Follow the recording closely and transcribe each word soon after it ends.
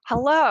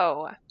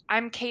Hello,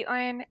 I'm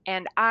Kaitlin,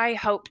 and I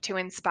hope to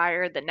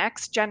inspire the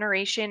next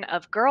generation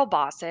of girl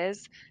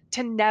bosses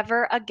to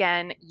never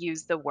again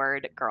use the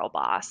word girl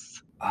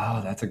boss. Oh,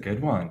 that's a good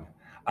one.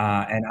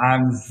 And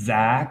I'm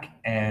Zach,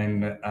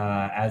 and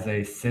as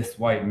a cis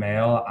white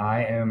male,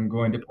 I am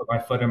going to put my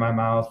foot in my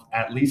mouth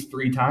at least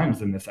 3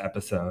 times in this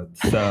episode.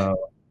 So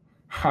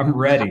I'm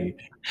ready.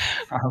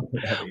 I'm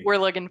ready. We're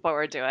looking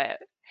forward to it.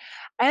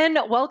 And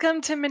welcome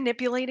to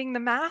Manipulating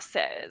the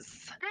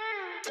Masses.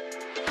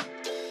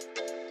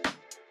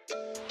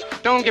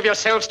 Don't give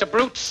yourselves to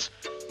brutes,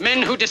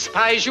 men who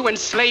despise you,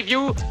 enslave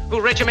you,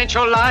 who regiment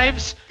your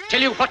lives,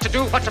 tell you what to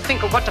do, what to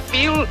think, and what to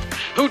feel,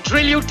 who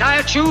drill you,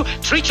 diet you,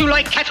 treat you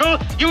like cattle,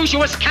 use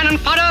you as cannon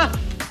fodder.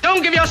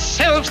 Don't give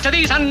yourselves to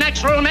these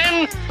unnatural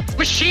men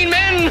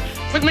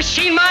with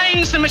machine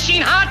minds and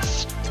machine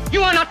hearts.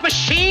 You are not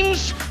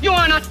machines, you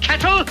are not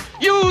cattle,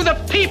 you, the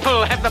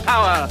people, have the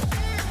power.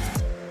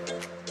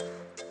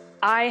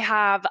 I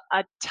have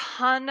a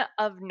ton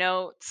of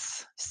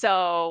notes,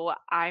 so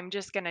I'm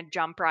just going to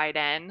jump right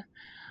in.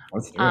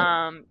 Let's do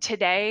it.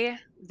 Today,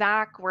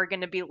 Zach, we're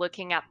going to be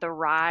looking at the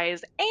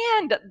rise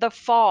and the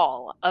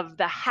fall of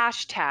the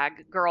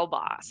hashtag girl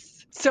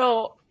boss.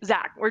 So,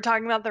 Zach, we're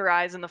talking about the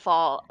rise and the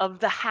fall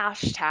of the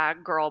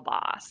hashtag girl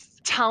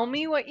boss. Tell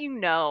me what you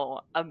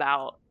know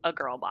about a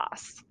girl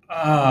boss.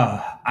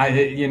 The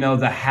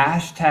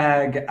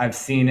hashtag, I've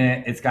seen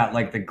it. It's got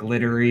like the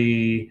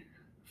glittery,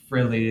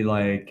 frilly,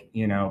 like,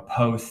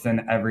 posts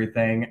and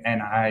everything.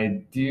 And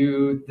I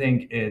do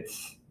think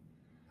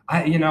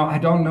I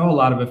don't know a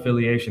lot of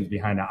affiliations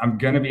behind it. I'm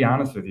going to be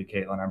honest with you,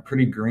 Caitlin. I'm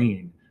pretty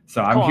green.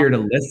 So I'm Cool. here to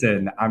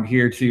listen. I'm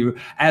here to,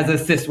 as a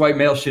cis white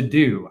male should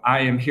do, I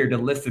am here to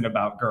listen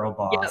about girl Yep.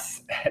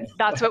 boss.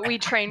 That's what we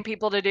train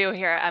people to do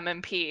here at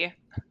MMP.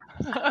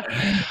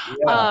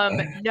 Yeah.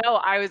 No,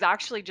 I was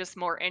actually just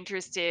more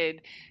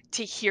interested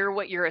to hear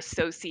what your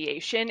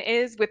association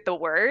is with the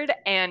word,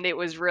 and it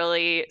was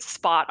really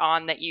spot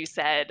on that you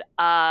said,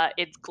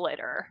 it's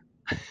glitter.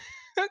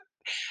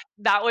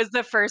 That was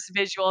the first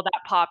visual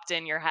that popped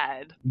in your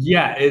head.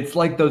 Yeah, it's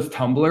like those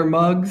Tumblr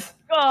mugs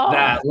Oh,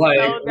 that like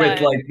so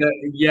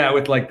good.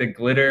 with like the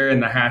glitter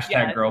and the hashtag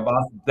Yes, girl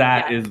boss.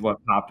 That yes. is what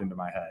popped into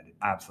my head.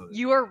 Absolutely.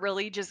 You are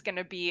really just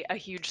gonna be a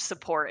huge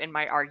support in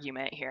my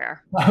argument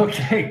here.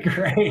 Okay,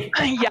 great.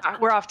 Yeah,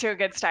 we're off to a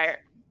good start.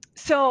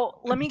 So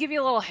let me give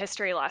you a little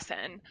history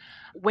lesson.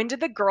 When did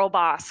the girl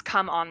boss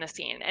come on the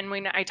scene? And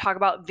when I talk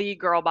about the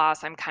girl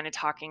boss, I'm kind of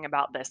talking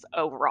about this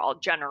overall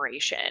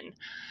generation.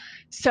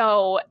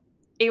 So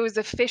it was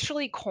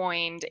officially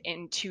coined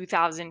in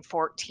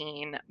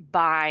 2014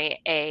 by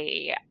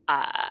a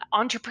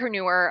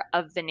entrepreneur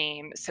of the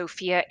name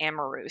Sophia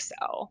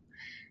Amoruso.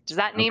 Does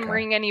that name Okay.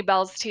 ring any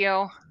bells to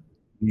you?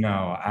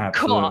 No,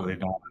 Cool. absolutely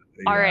not.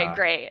 All right, Yeah.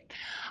 great.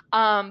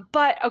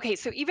 But okay,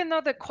 so even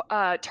though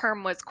the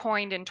term was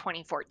coined in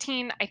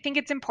 2014, I think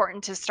it's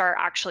important to start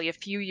actually a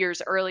few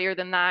years earlier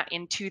than that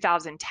in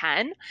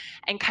 2010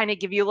 and kind of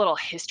give you a little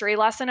history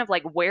lesson of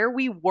like where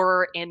we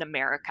were in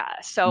America.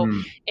 So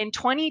Mm, in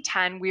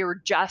 2010, we were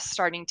just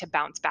starting to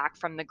bounce back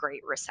from the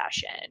Great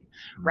Recession,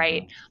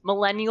 right? mhm.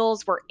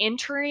 Millennials were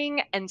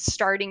entering and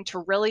starting to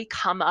really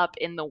come up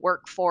in the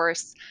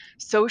workforce.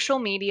 Social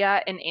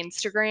media and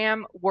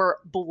Instagram were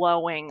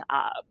blowing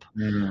up.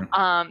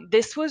 Mm.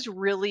 This was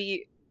really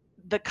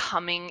the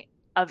coming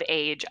of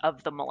age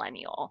of the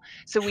millennial.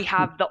 So we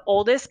have the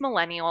oldest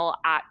millennial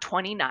at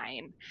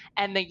 29,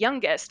 and the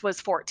youngest was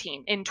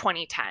 14 in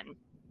 2010.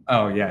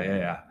 Oh, yeah, yeah,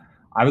 yeah.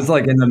 I was,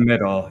 like, in the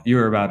middle. You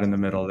were about in the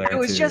middle I there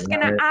was too, just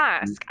gonna right?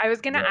 ask. I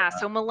was gonna Yeah. ask.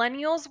 So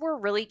millennials were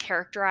really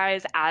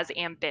characterized as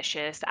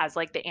ambitious, as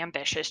like the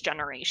ambitious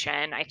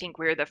generation. I think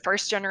we were the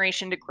first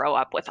generation to grow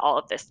up with all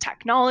of this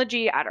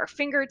technology at our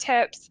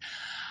fingertips.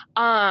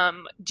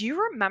 Do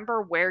you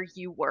remember where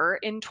you were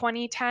in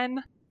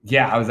 2010?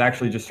 Yeah, I was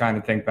actually just trying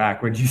to think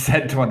back when you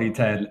said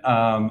 2010.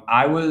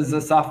 I was a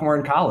sophomore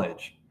in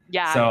college,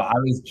 Yeah. so I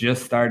was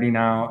just starting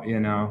out,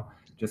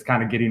 just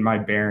kinda getting my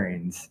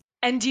bearings.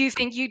 And do you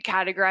think you'd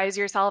categorize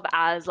yourself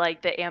as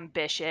like the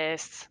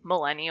ambitious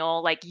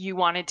millennial? Like you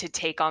wanted to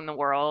take on the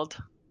world?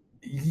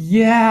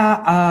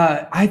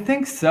 Yeah, I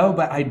think so,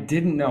 but I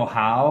didn't know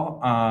how.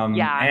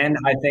 Yeah. And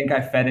I think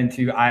I fed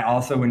into I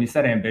also when you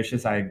said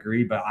ambitious, I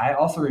agree, but I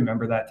also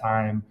remember that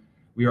time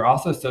we were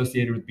also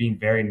associated with being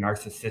very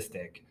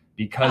narcissistic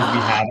because we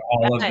Ah, had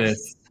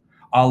yes.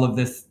 all of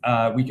this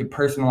we could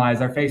personalize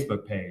our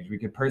Facebook page. We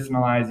could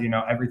personalize,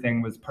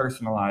 everything was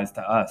personalized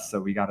to us, so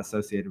we got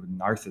associated with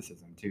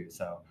narcissism too.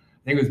 So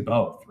I think it was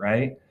both,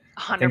 right?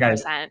 I think I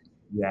 100%.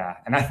 yeah,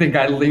 and I think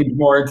I leaned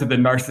more into the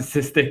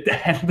narcissistic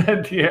end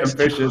than the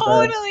ambitious end.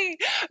 Totally.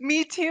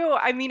 Me too.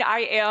 I mean, I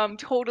am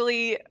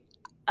totally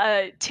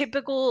a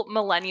typical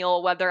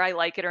millennial, whether I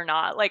like it or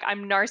not. Like,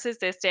 I'm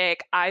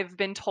narcissistic. I've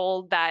been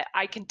told that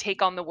I can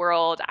take on the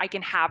world, I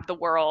can have the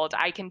world,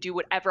 I can do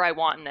whatever I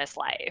want in this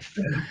life.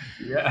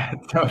 Yeah,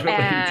 totally.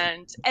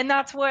 And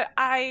that's what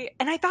I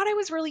thought I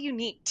was really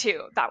unique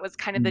too. That was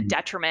kind of the Mm,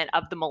 detriment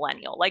of the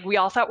millennial. Like we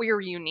all thought we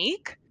were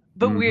unique,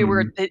 but we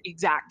were mhm. the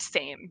exact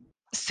same.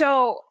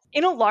 So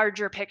in a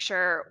larger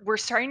picture, we're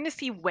starting to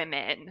see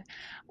women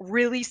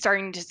really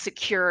starting to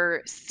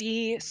secure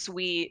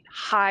C-suite,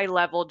 high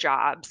level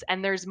jobs.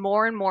 And there's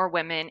more and more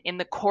women in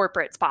the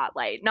corporate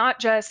spotlight, not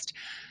just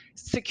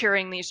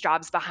securing these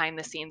jobs behind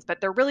the scenes, but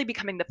they're really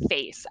becoming the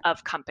face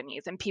of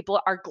companies, and people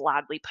are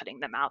gladly putting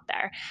them out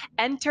there.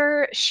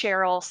 Enter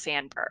Sheryl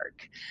Sandberg.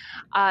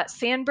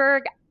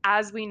 Sandberg,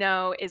 as we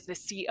know, is the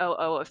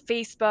COO of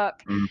Facebook.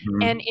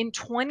 And Hmm. in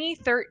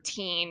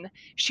 2013,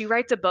 she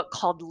writes a book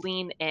called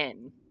Lean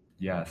In.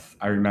 Yes,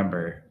 I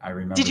remember. I Did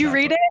remember you that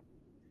read book. it?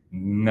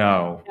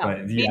 No, No,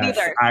 but me yes,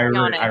 neither, to be I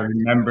honest.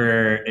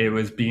 remember it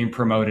was being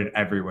promoted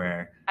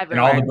everywhere. In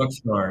all Everywhere. the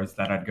bookstores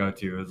that I'd go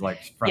to, it was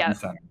like front Yep. and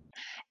center.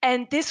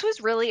 And this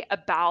was really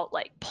about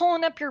like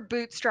pulling up your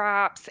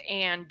bootstraps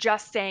and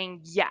just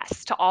saying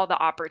yes to all the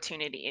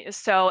opportunities.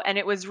 So, and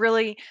it was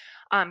really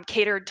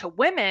catered to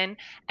women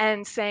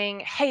and saying,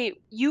 hey,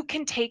 you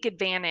can take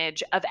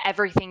advantage of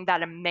everything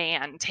that a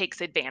man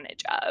takes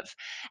advantage of.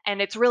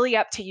 And it's really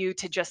up to you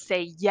to just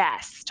say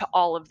yes to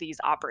all of these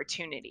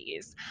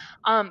opportunities.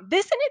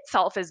 This in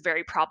itself is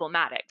very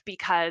problematic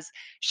because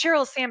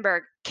Sheryl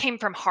Sandberg came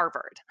from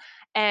Harvard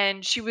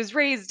and she was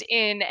raised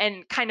in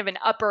and kind of an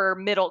upper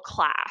middle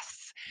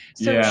class.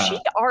 So she Yeah,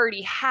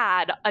 already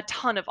had a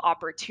ton of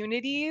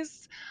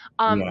opportunities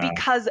yeah.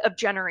 because of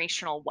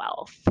generational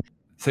wealth.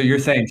 So you're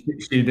saying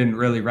she didn't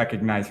really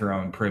recognize her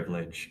own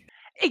privilege?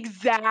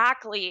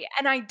 Exactly.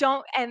 And I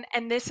don't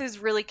and this is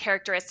really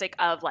characteristic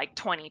of like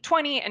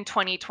 2020 and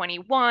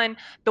 2021.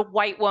 The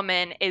white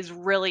woman is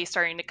really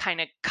starting to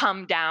kind of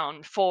come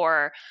down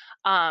for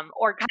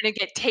or kind of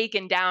get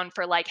taken down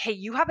for like, hey,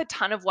 you have a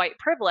ton of white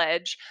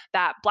privilege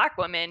that black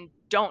women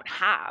don't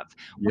have.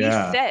 We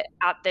Yeah. sit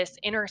at this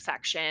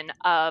intersection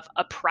of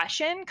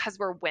oppression because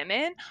we're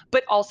women,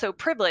 but also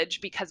privilege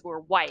because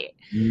we're white.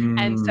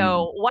 And Mm.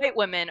 so white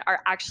women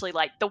are actually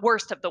like the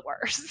worst of the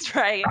worst,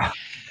 right?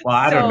 Well,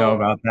 I don't know So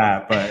about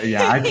that, but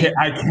yeah,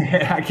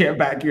 I can't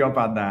back you up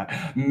on that.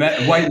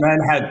 White men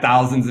had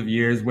thousands of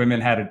years, women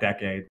had a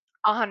decade.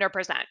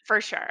 100%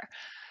 for sure.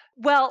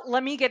 Well,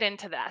 let me get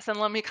into this and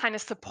let me kind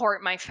of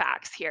support my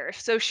facts here.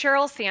 So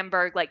Sheryl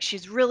Sandberg, like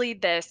she's really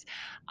this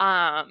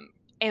um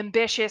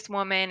ambitious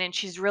woman and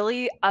she's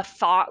really a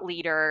thought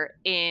leader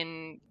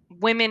in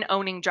women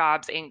owning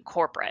jobs in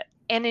corporate.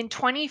 And in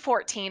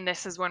 2014,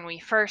 this is when we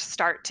first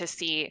start to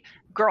see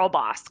girl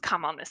boss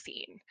come on the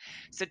scene.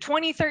 So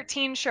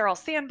 2013, Sheryl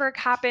Sandberg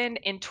happened.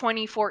 In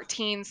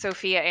 2014,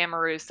 Sophia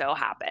Amoruso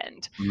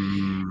happened.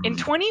 In Mm.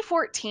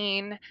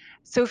 2014,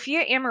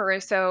 Sophia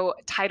Amoruso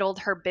titled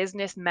her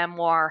business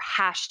memoir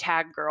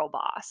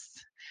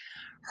 #GirlBoss.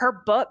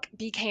 Her book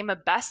became a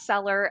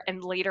bestseller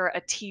and later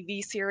a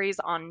TV series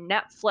on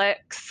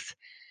Netflix.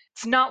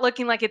 It's not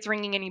looking like it's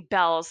ringing any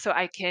bells, so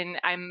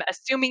I'm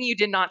assuming you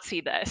did not see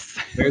this.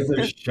 There's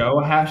a show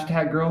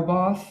Girl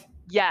Boss.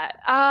 Yeah.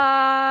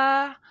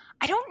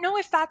 I don't know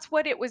if that's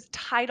what it was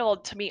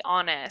titled, to be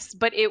honest,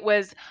 but it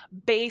was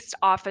based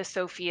off of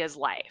Sophia's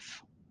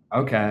life.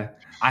 Okay.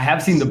 I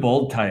have seen the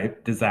bold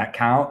type. Does that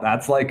count?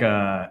 That's like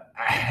a.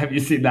 Have you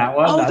seen that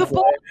one? Oh, the That's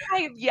bull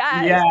like. type.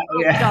 Yes. Yeah,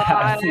 Oh yeah. I've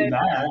God. seen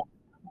that.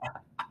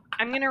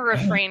 I'm going to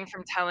refrain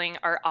from telling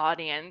our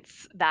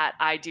audience that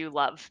I do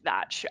love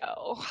that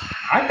show.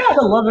 I kind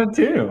of love it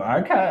too.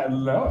 I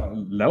kind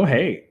of no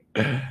hate,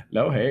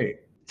 no hate.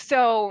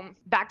 So,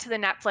 back to the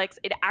Netflix,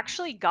 it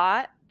actually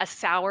got a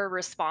sour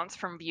response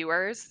from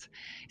viewers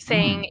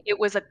saying Mm. it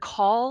was a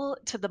call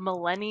to the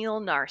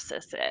millennial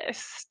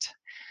narcissist.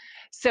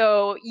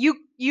 So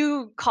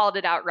you called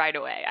it out right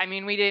away. I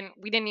mean, we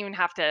didn't even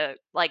have to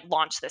like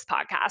launch this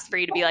podcast for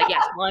you to be like,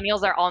 yes,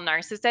 millennials are all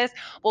narcissists.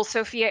 Well,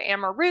 Sophia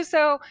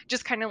Amoruso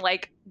just kind of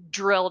like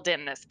drilled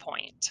in this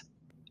point.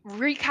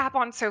 Recap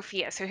on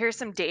Sophia. So here's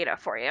some data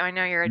for you. I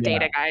know you're a Yeah,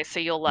 data guy, so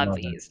you'll love love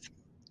it, these.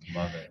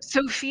 love it.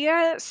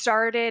 Sophia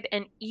started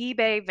an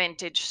eBay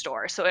vintage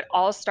store. So it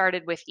all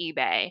started with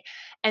eBay.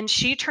 And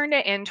she turned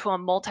it into a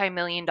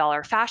multi-million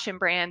dollar fashion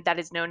brand that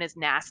is known as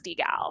Nasty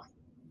Gal.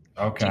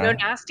 Do you know Okay,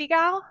 Nasty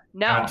Gal?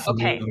 No. Okay.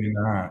 absolutely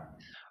not.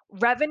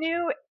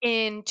 Revenue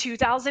in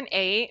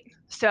 2008,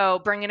 so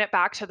bringing it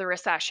back to the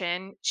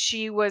recession,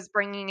 she was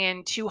bringing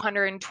in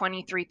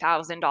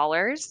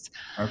 $223,000.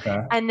 Okay.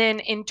 And then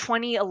in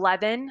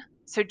 2011,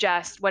 so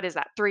just what is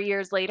that, 3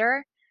 years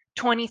later,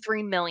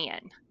 23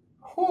 million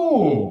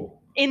Ooh.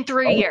 in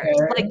 3 years.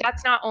 Like Okay.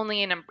 that's not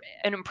only an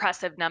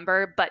impressive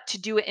number, but to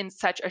do it in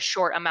such a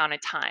short amount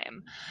of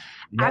time.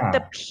 At the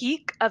Yeah.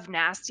 peak of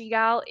Nasty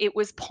Gal, it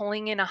was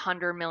pulling in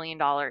 $100 million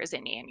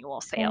in annual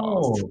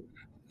sales. Oh.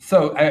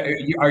 So,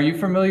 are you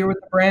familiar with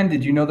the brand?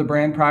 Did you know the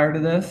brand prior to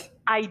this?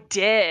 I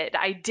did.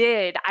 I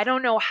did. I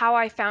don't know how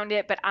I found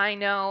it, but I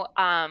know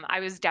I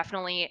was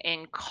definitely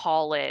in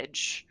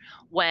college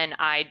when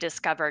I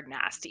discovered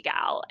Nasty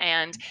Gal.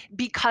 And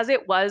because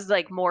it was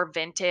like more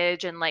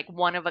vintage and like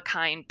one of a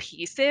kind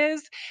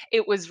pieces,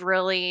 it was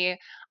really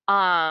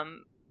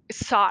um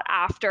sought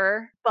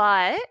after.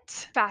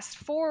 But fast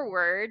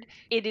forward,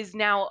 it is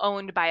now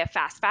owned by a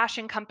fast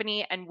fashion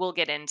company, and we'll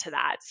get into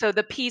that. So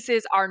the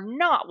pieces are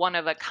not one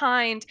of a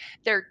kind.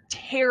 They're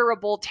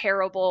terrible,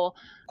 terrible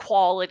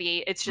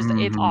quality. It's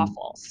Mhm.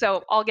 awful.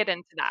 So I'll get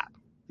into that.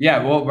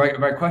 Yeah, well,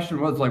 my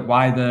question was like,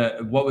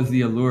 what was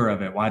the allure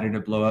of it? Why did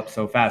it blow up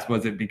so fast?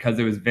 Was it because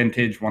it was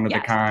vintage, one of the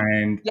Yes.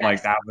 kind? Like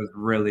Yes. that was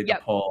really the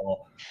Yep.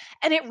 pull.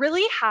 And it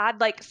really had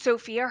like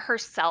Sophia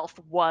herself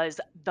was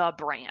the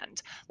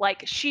brand.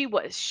 Like she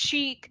was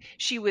chic,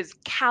 she was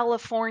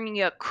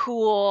California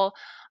cool.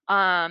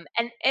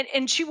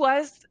 And she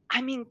was,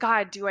 I mean,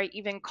 God, do I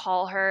even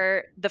call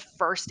her the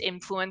first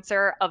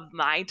influencer of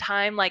my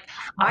time? Like,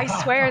 I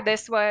swear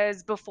this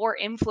was before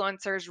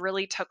influencers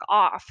really took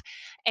off.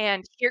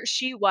 And here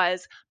she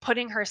was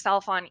putting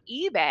herself on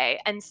eBay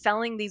and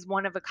selling these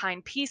one of a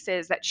kind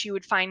pieces that she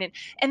would find in,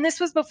 and this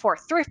was before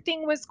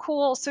thrifting was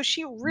cool. So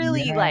she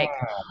really like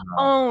Yeah.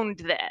 owned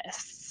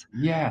this.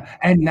 Yeah,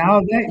 and now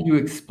that you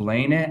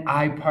explain it,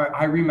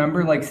 I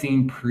remember, like,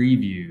 seeing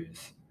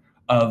previews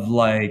of,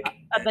 like,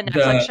 Of the Netflix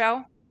the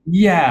show?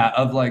 yeah,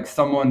 of, like,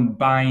 someone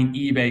buying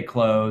eBay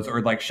clothes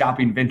or, like,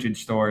 shopping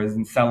vintage stores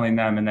and selling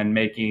them and then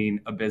making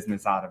a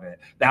business out of it.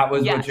 That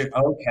was what Yes. you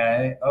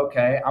okay,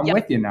 okay, I'm Yep.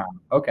 with you now,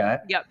 okay.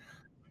 Yep.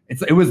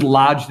 It was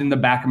lodged in the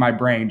back of my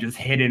brain, just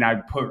hidden, I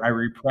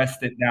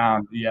repressed it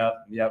down. Yep,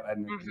 yep,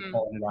 and you're Mhm.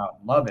 pulling it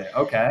out. Love it,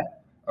 okay,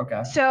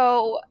 okay.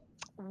 So,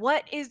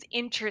 what is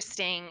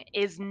interesting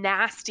is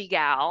Nasty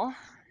Gal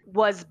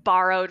was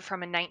borrowed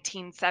from a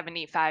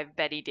 1975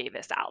 Betty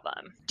Davis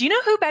album. Do you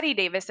know who Betty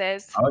Davis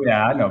is? Oh,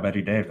 yeah, I know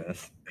Betty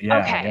Davis. Yeah,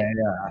 Okay. yeah,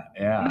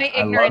 yeah, My yeah,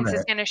 I love ignorance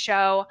is it. gonna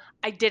show.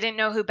 I didn't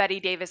know who Betty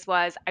Davis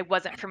was. I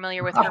wasn't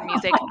familiar with her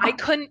music. I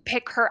couldn't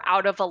pick her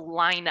out of a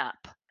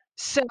lineup.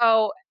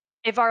 So,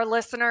 if our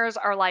listeners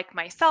are like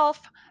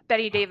myself,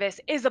 Betty Davis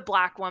is a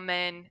Black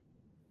woman,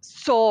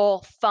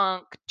 soul,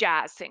 funk,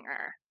 jazz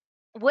singer.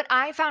 What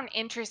I found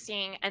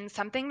interesting and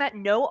something that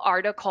no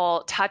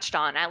article touched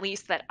on, at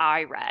least that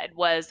I read,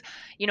 was,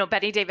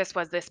 Betty Davis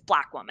was this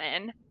Black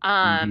woman.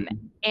 Mhm.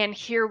 And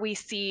here we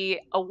see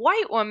a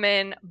white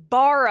woman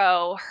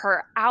borrow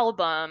her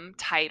album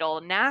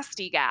title,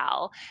 Nasty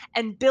Gal,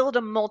 and build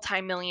a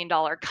multi-million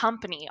dollar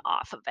company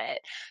off of it.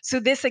 So,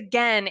 this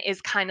again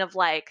is kind of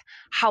like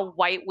how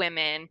white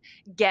women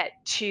get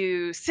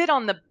to sit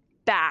on the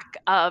back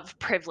of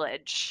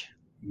privilege.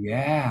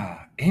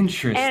 Yeah, And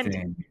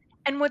interesting.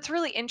 and what's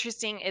really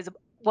interesting is,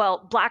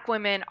 well, Black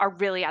women are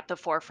really at the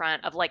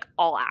forefront of like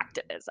all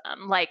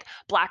activism. Like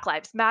Black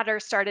Lives Matter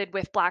started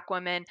with Black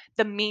women,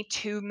 the Me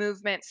Too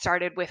movement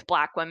started with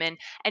Black women,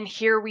 and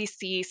here we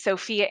see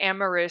Sophia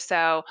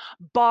Amoruso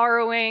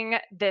borrowing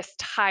this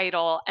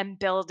title and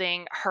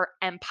building her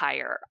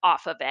empire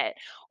off of it.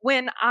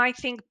 When I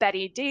think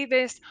Betty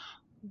Davis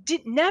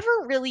did never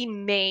really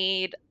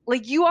made,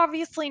 like, you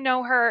obviously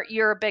know her,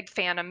 you're a big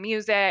fan of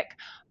music,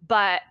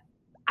 but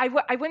I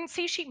wouldn't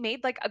say she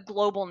made, like, a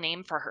global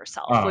name for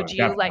herself, Oh, would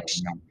you? Like,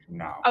 definitely,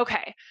 no, no.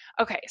 okay,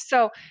 okay,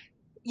 so,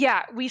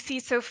 yeah, we see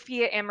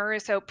Sophia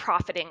Amoruso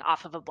profiting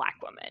off of a Black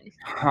woman.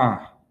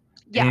 Huh,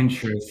 Yeah,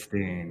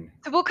 interesting.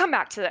 so we'll come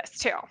back to this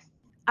too.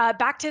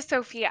 Back to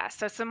Sophia,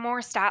 so some more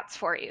stats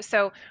for you.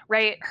 So,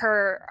 right,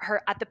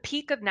 her at the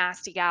peak of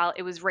Nasty Gal,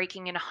 it was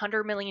raking in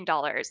 $100 million.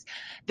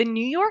 The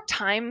New York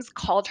Times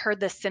called her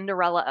the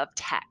Cinderella of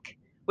tech,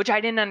 which I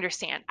didn't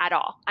understand at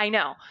all. I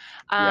know,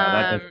 Yeah,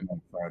 that doesn't um,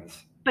 make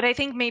sense. but I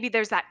think maybe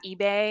there's that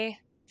eBay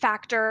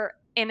factor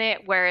in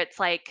it where it's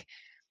like,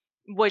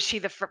 was she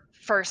the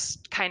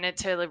first kind of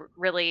to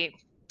really,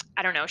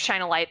 I don't know,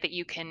 shine a light that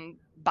you can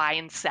buy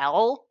and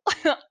sell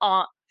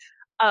on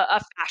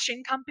a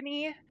fashion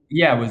company?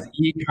 Yeah, was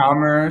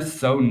e-commerce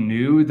so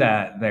new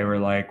that they were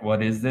like,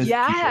 "What is this?"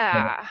 People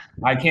can Yeah.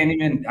 I can't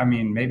even I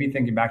mean, maybe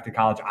thinking back to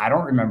college, I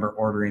don't remember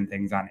ordering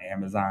things on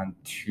Amazon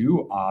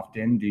too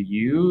often. Do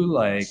you?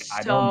 Like,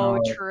 I don't So know.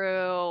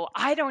 true.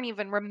 I don't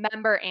even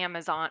remember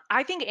Amazon.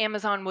 I think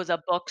Amazon was a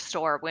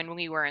bookstore when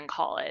we were in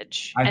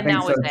college, I and think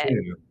that so was it.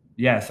 too.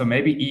 Yeah, so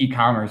maybe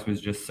e-commerce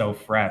was just so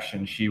fresh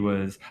and she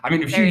was I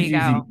mean, if There she's you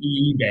using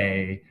go.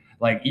 eBay,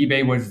 like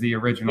eBay was the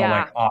original Yeah,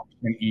 like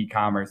auction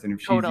e-commerce, and if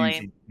she's totally.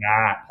 using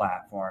that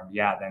platform,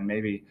 yeah, then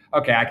maybe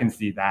okay, I can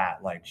see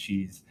that. Like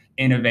she's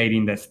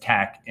innovating this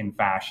tech in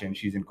fashion.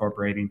 She's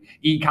incorporating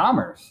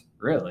e-commerce,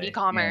 really, you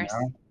E-commerce.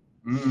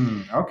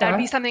 know? Okay. That'd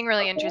be something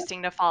really Okay.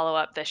 interesting to follow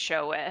up this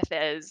show with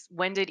is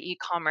when did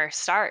e-commerce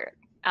start?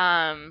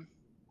 Um,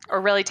 or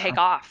really take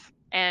off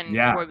and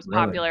Yeah, what was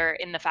really. popular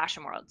in the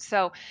fashion world.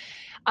 So,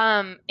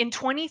 in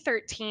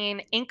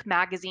 2013, Inc.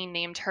 magazine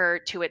named her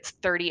to its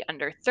 30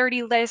 under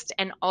 30 list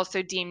and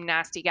also deemed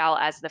Nasty Gal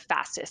as the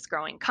fastest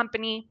growing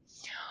company.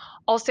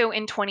 Also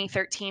in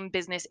 2013,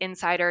 Business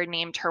Insider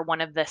named her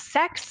one of the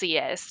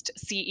sexiest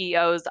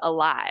CEOs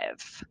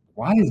alive.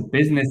 Why is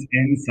Business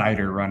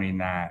Insider running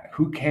that?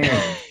 Who cares?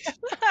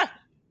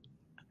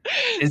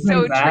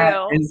 So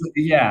true.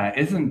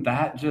 Isn't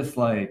that just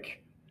like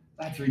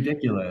that's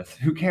ridiculous.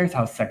 Who cares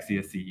how sexy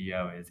a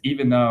CEO is?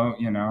 Even though,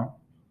 no,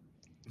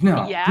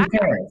 Yeah. who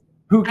cares?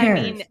 Who I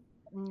mean, cares?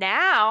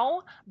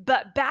 now,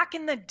 but back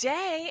in the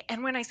day,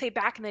 and when I say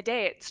back in the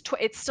day,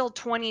 it's still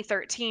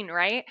 2013,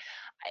 right?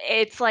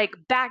 It's like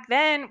back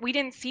then we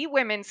didn't see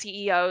women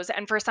CEOs,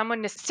 and for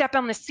someone to step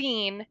on the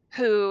scene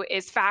who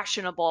is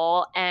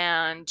fashionable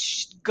and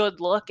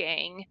good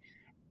looking,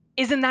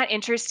 isn't that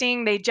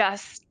interesting? They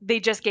just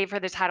gave her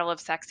the title of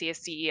sexiest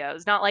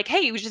CEOs. Not like,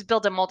 "Hey, you just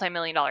built a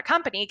multi-million dollar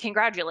company.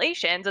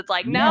 Congratulations." It's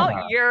like, "No,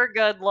 Yeah. you're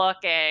good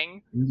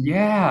looking."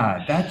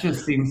 Yeah, that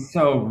just seems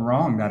so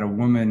wrong that a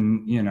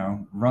woman,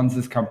 runs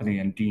this company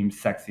and deemed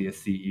sexy as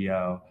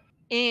CEO.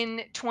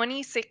 In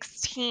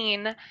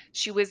 2016,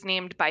 she was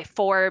named by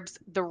Forbes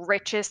the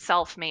richest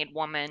self-made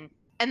woman.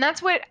 And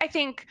that's what I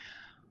think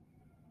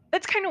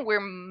that's kind of where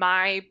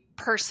my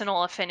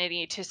personal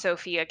affinity to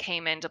Sophia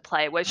came into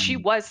play was she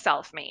Mm, was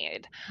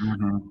self-made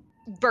mhm.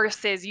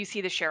 versus you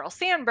see the Sheryl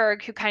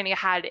Sandberg who kind of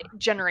had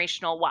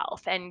generational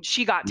wealth and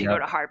she got to go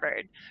to Yep.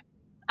 Harvard.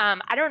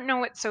 I don't know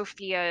what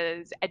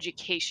Sophia's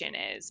education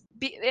is,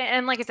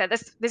 and like I said,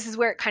 this is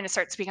where it kind of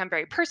starts to become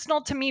very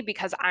personal to me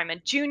because I'm a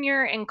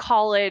junior in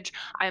college.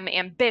 I'm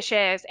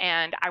ambitious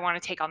and I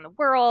want to take on the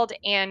world.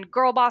 And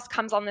Girl Boss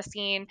comes on the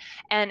scene,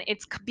 and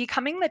it's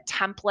becoming the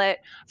template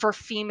for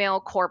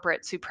female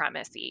corporate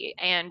supremacy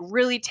and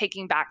really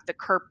taking back the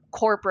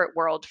corporate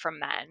world from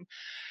men.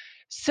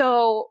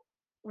 So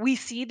we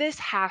see this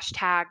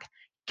hashtag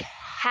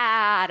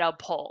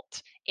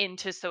catapult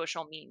into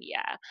social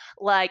media.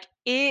 Like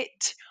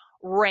it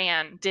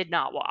ran, did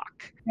not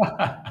walk.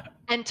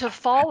 And to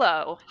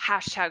follow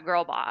hashtag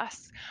girl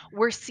boss,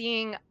 we're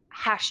seeing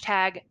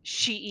hashtag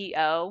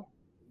SheEO.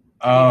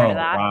 Have you heard of Oh,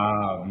 that?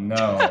 wow.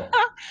 No.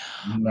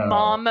 No.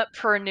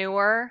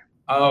 Mompreneur,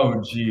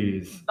 Oh,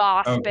 geez.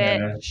 boss Okay.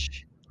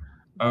 bitch,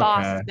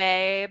 boss Okay.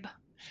 babe.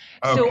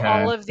 So Okay.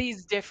 all of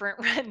these different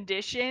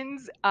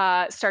renditions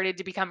started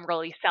to become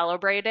really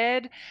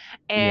celebrated,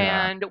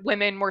 Yeah. and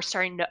women were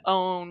starting to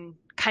own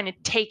kind of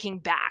taking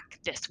back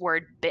this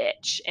word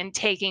bitch and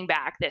taking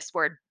back this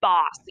word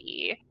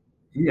bossy.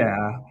 Yeah,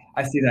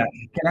 I see that.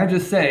 Can I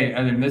just say,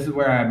 and this is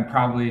where I'm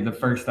probably the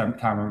first time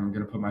I'm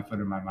going to put my foot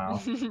in my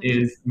mouth,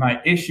 is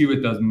my issue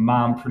with those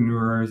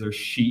mompreneurs or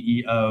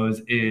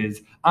CEOs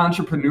is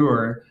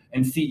entrepreneur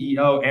and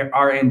CEO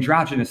are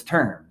androgynous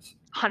terms,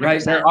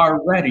 right? They're 100%.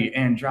 already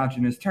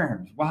androgynous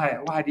terms.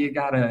 Why do you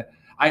gotta?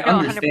 I No,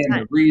 understand 100%.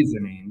 the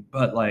reasoning,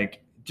 but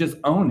like, just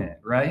own it,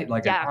 right?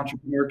 Like an Yeah.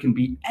 entrepreneur can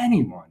be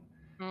anyone.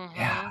 Yeah.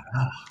 Mhm.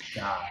 Oh,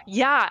 God.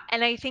 Yeah,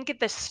 and I think at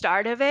the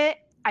start of it,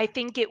 I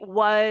think it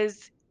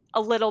was a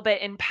little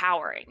bit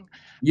empowering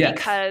Yes.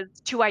 because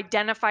to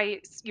identify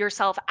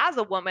yourself as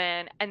a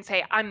woman and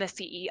say, I'm the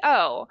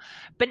CEO.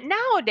 But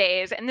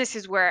nowadays, and this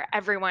is where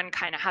everyone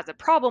kind of has a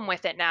problem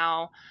with it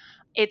now,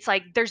 it's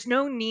like there's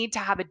no need to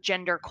have a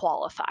gender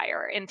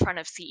qualifier in front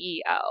of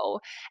CEO.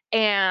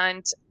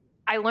 And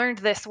I learned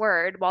this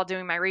word while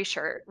doing my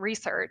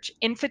research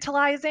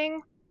infantilizing.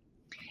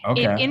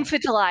 It Okay.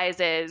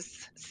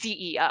 infantilizes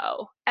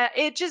CEO.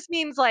 It just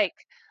means like,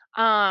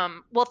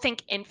 well,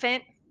 think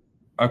infant.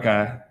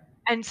 Okay.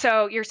 And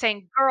so you're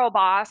saying girl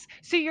boss.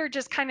 So you're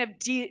just kind of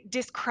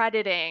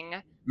discrediting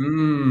a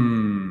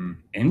woman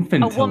in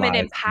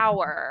Infantilized.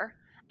 power.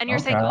 And you're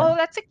saying, Okay. oh,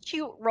 that's a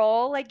cute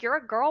role. Like you're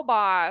a girl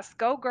boss.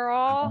 Go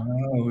girl.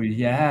 Oh,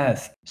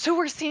 yes. So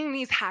we're seeing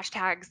these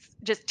hashtags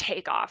just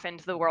take off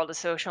into the world of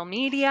social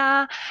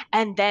media.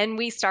 And then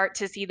we start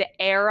to see the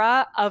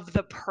era of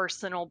the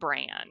personal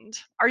brand.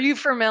 Are you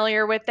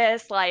familiar with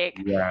this? Like,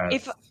 if,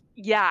 Yes.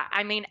 yeah,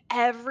 I mean,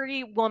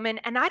 every woman,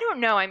 and I don't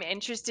know, I'm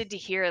interested to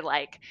hear,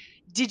 like,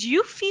 did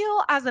you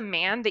feel as a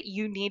man that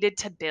you needed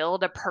to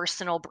build a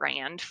personal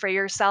brand for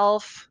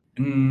yourself?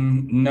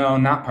 No,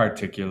 not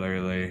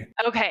particularly.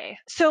 Okay.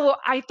 So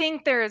I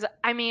think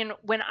I mean,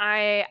 when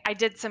I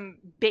did some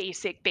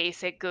basic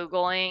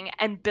Googling,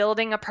 and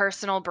building a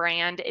personal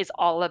brand is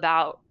all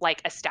about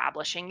like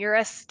establishing your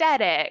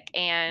aesthetic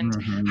and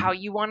how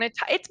Mhm. you want to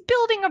it's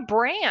building a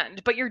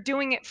brand, but you're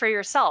doing it for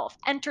yourself.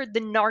 Enter the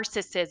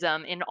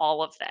narcissism in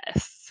all of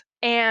this.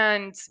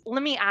 And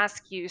let me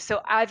ask you,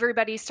 so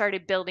everybody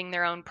started building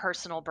their own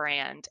personal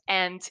brand,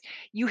 and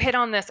you hit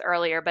on this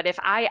earlier, but if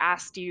I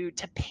asked you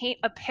to paint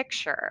a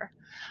picture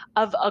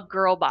of a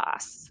girl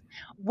boss,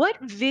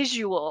 what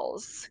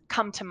visuals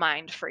come to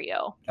mind for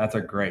you? That's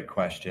a great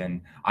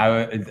question.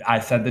 I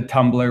said the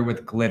tumbler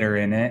with glitter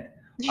in it,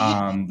 the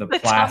The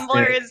Tumblr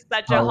plastic is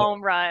such a color.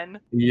 home run.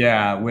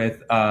 Yeah,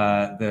 with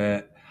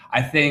the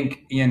I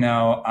think,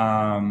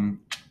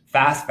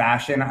 fast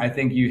fashion, I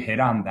think you hit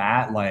on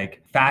that,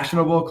 like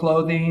fashionable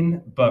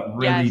clothing, but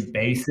really Yes.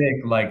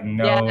 basic, like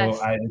Yes.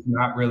 it's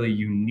not really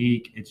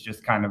unique. It's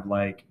just kind of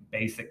like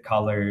basic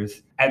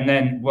colors. And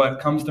then what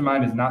comes to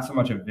mind is not so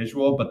much a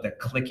visual, but the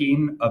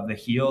clicking of the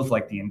heels,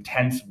 like the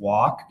intense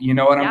walk. You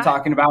know what I'm Yeah.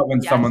 talking about? When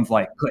Yes. someone's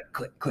like click,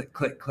 click, click,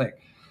 click, click.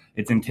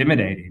 It's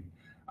intimidating.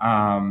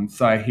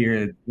 So I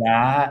hear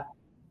that.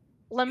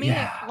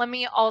 Yeah. Let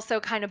me also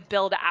kind of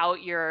build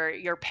out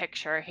your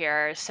picture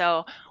here.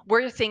 So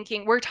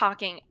we're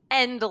talking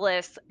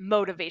endless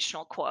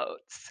motivational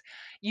quotes.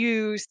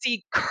 You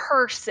see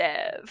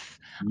cursive,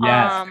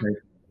 Yes, um,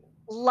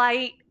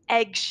 light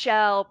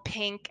eggshell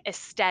pink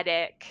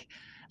aesthetic,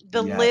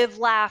 the Yes. live,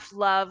 laugh,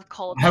 love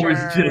I was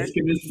culture. just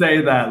gonna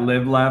say that.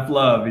 Live, laugh,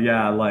 love.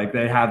 Yeah, like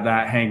they have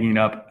that hanging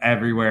up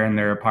everywhere in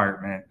their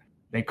apartment.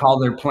 They call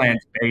their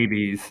plants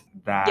babies.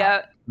 That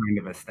Yeah, kind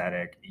of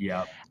aesthetic.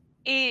 Yep.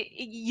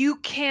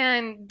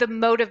 the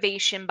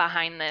motivation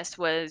behind this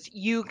was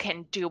you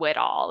can do it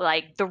all,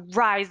 like the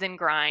rise and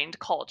grind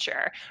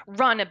culture,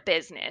 run a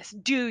business,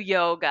 do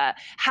yoga,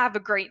 have a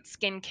great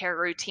skincare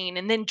routine,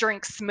 and then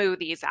drink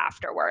smoothies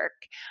after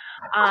work.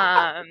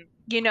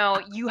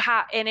 You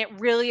have, and it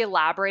really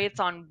elaborates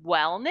on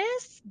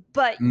wellness,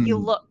 but you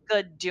Mm, look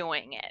good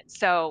doing it.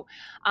 So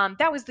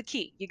that was the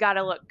key. You got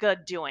to look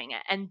good doing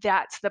it, and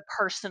that's the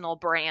personal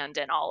brand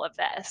in all of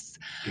this.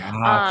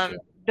 gotcha.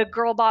 The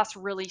girl boss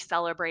really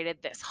celebrated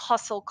this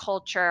hustle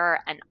culture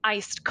and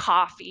iced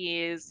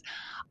coffees,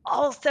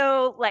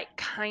 also like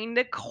kind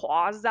of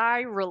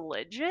quasi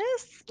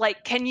religious.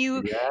 Like, can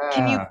you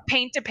Yeah.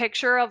 paint a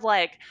picture of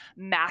like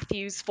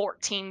Matthew's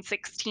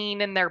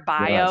 14:16 in their Yes.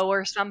 bio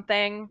or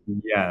something?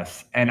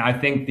 Yes. And I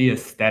think the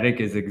aesthetic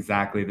is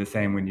exactly the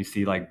same when you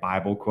see like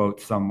Bible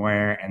quotes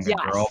somewhere and the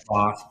girl Yes.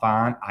 boss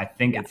font. I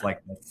think Yeah. it's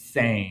like the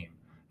same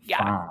Yeah.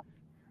 font,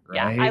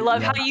 Yeah. I right?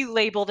 love Yeah. how you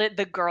labeled it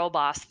the girl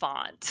boss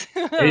font.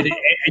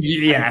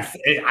 Yes,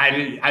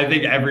 I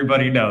think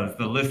everybody knows.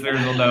 The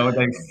listeners will know.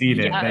 They've seen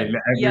it. Yeah.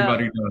 Yeah.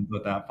 Everybody knows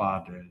what that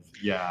font is.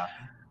 Yeah.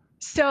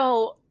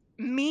 So,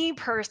 me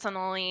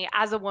personally,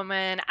 as a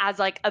woman, as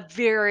like a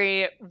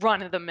very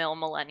run of the mill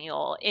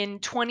millennial, in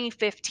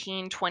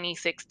 2015,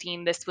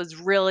 2016, this was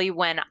really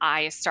when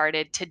I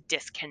started to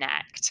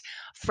disconnect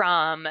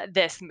from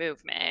this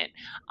movement.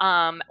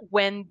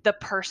 When the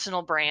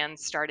personal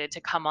brands started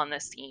to come on the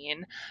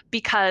scene,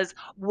 because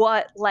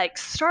what like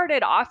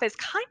started off as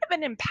kind of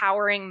an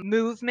empowering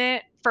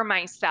movement for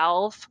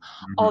myself,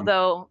 Mhm.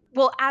 although,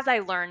 well, as I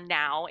learn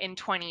now in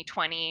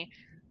 2020,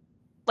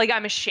 like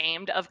I'm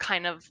ashamed of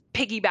kind of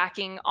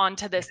piggybacking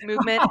onto this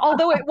movement,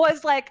 although it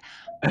was like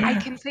I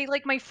can say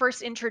like my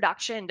first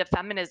introduction to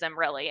feminism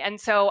really. And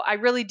so I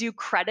really do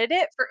credit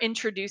it for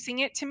introducing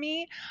it to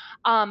me.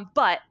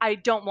 But I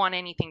don't want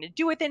anything to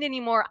do with it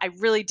anymore. I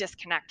really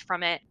disconnect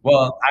from it.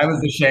 Well, I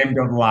was ashamed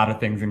of a lot of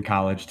things in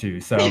college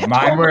too. So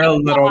mine Oh were my a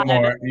little God.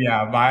 more,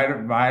 yeah,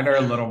 mine are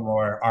a little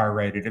more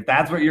R-rated. If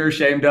that's what you're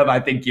ashamed of,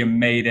 I think you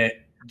made it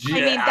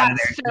I mean, out of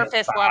that's there just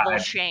surface level fine.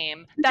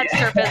 shame. That's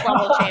surface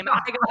level shame. Yeah.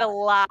 I got a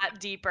lot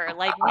deeper.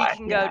 Like we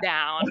can go Yeah.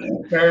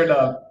 down. Fair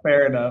enough.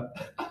 Fair enough.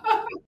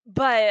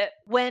 But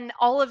when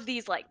all of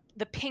these, like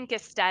the pink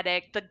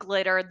aesthetic, the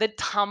glitter, the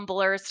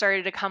Tumblr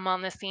started to come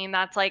on the scene,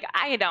 that's like,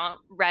 I don't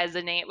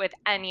resonate with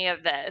any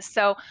of this.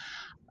 So,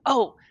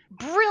 oh,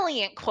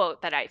 brilliant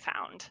quote that I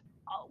found.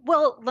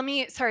 Well, let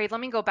me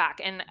go back.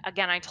 And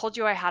again, I told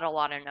you I had a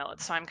lot of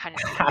notes, so I'm kind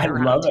of skipping I love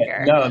around it.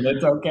 here. No,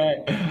 that's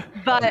okay. I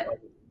But love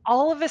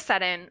all of a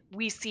sudden,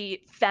 we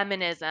see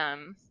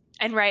feminism.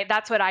 And right,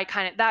 that's what I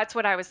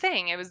was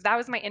saying. That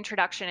was my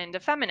introduction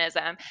into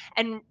feminism.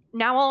 And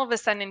now all of a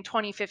sudden in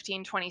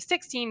 2015,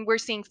 2016, we're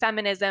seeing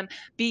feminism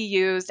be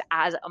used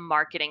as a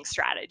marketing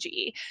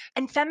strategy.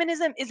 And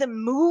feminism is a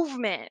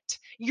movement.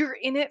 You're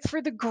in it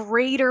for the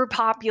greater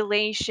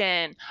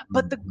population,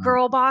 but the Mhm.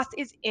 girl boss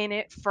is in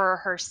it for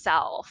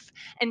herself.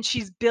 And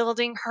she's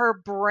building her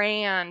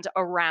brand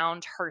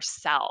around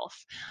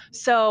herself.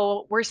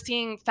 So we're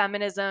seeing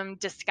feminism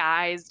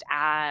disguised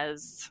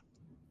as,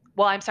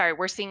 well, I'm sorry,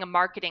 we're seeing a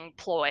marketing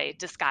ploy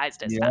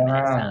disguised as Yeah.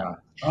 feminism.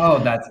 Oh,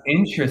 that's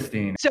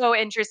interesting. So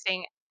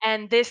interesting.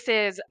 And this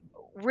is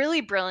really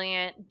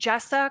brilliant.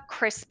 Jessa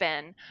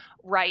Crispin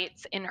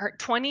writes in her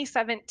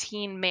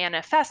 2017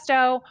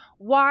 manifesto,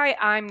 Why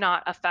I'm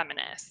Not a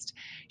Feminist.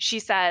 She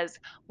says,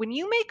 when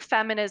you make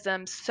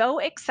feminism so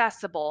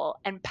accessible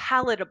and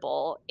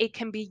palatable, it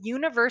can be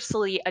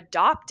universally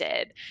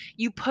adopted.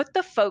 You put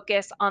the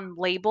focus on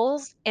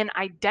labels and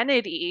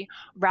identity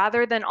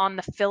rather than on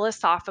the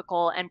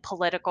philosophical and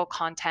political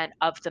content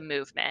of the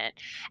movement.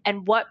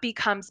 And what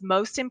becomes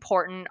most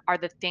important are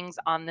the things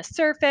on the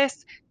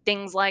surface,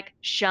 things like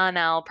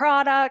Chanel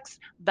products,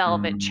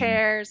 velvet Mm,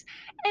 chairs,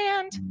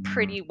 and mm.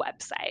 pretty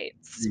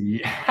websites.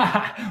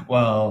 Yeah.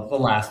 Well, the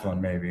last one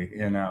maybe,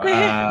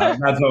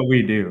 that's what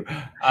we do.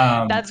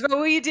 That's what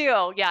we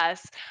do,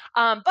 yes.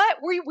 But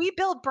we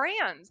build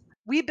brands.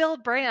 We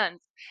build brands,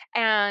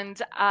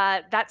 and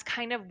that's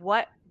kind of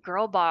what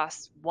Girl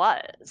Boss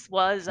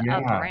was a Yeah.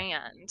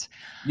 brand.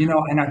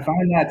 And I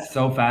find that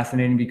so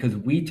fascinating because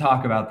we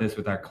talk about this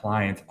with our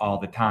clients all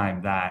the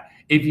time that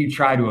if you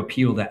try to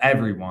appeal to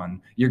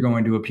everyone, you're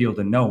going to appeal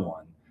to no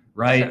one, So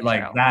right?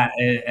 Like true. that.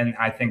 And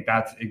I think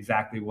that's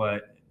exactly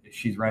what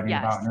she's writing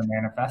about in Yes.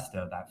 her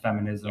manifesto, that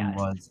feminism Yes.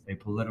 was a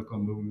political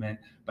movement,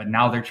 but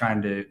now they're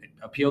trying to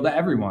appeal to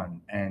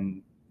everyone.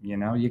 And,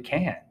 you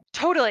can't.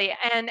 Totally.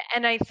 And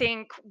I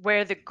think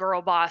where the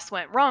girl boss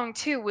went wrong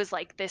too was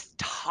like this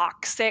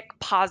toxic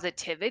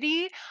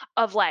positivity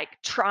of like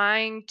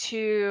trying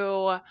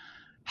to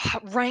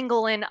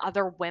wrangle in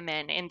other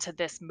women into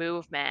this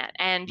movement,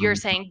 and you're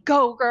Mhm. saying,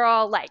 "Go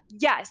girl," like,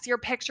 "Yes, your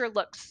picture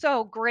looks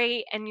so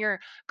great," and you're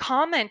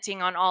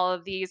commenting on all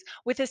of these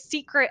with a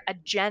secret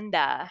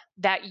agenda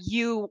that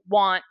you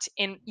want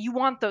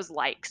those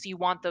likes, you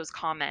want those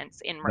comments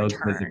in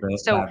return.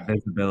 So That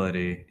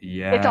visibility.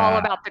 it's all Yeah.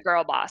 about the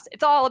girl boss.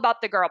 It's all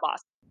about the girl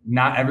boss.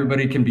 Not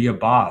everybody can be a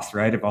boss,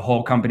 right? If a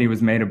whole company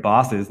was made of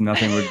bosses,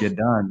 nothing would get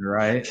done,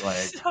 right?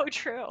 Like, So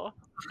true.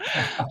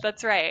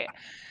 That's right.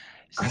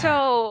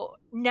 So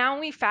now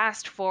we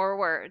fast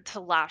forward to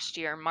last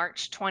year,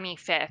 March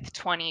 25th,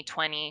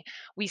 2020.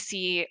 We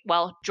see,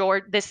 well,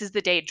 this is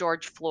the day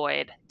George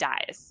Floyd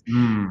dies.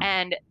 mm,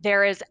 And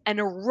there is an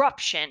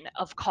eruption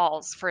of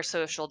calls for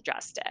social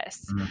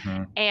justice.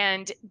 mhm,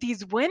 And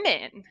these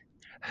women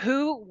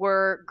who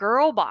were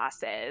girl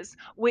bosses,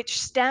 which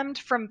stemmed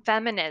from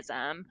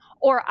feminism,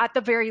 or at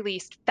the very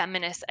least,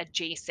 feminist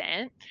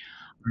adjacent,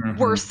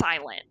 were mhm.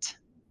 silent.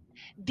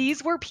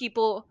 These were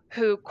people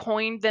who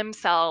coined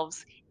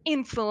themselves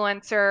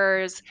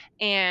influencers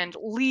and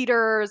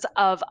leaders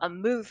of a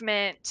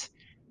movement.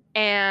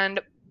 And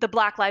the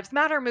Black Lives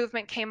Matter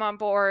movement came on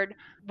board,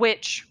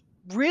 which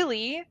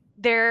really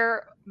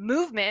their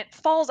movement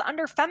falls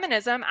under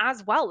feminism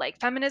as well. Like,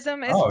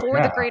 feminism is Oh, for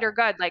the yeah. greater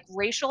good, like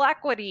racial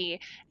equity.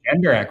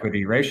 Gender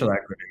equity, racial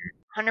equity.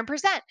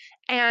 100%.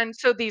 And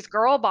so these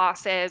girl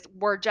bosses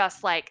were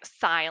just like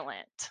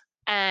silent,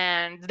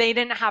 and they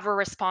didn't have a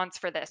response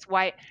for this.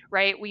 Why,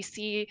 right? We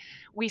see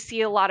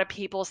a lot of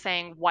people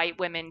saying white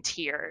women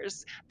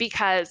tears,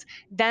 because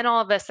then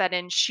all of a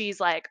sudden she's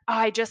like, oh,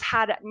 I just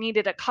had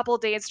needed a couple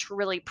days to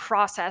really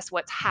process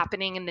what's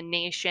happening in the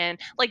nation.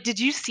 Like, did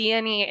you see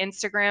any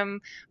Instagram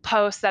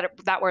posts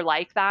that were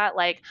like that?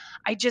 Like,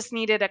 I just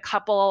needed a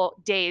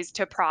couple days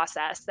to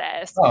process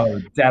this. Oh,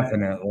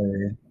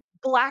 definitely.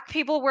 Black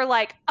people were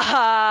like,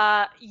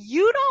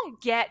 you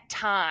don't get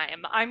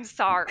time. I'm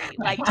sorry.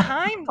 Like,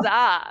 time's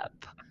up.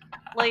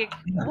 Like,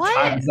 what?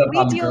 Time's up We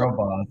on deal girl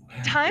boss.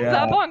 Time's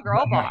Yeah. up on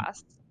girl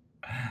boss.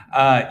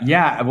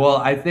 Yeah, well,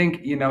 I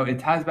think, it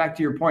ties back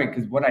to your point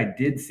because what I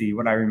did see,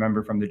 what I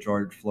remember from the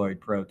George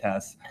Floyd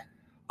protests,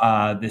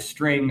 the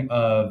string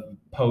of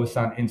posts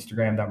on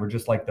Instagram that were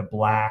just like the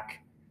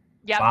black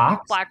Yep,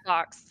 box, black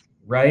box.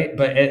 right?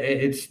 But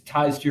it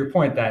ties to your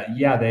point that,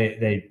 yeah,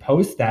 they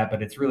post that,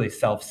 but it's really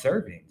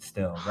self-serving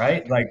still,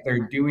 right? Like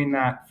they're doing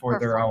that for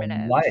their own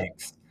Performative.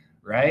 likes,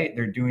 right?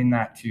 They're doing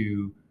that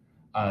to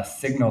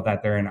signal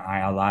that they're an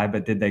ally,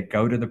 but did they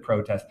go to the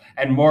protest?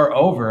 And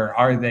moreover,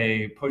 are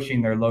they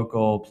pushing their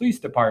local police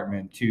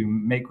department to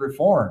make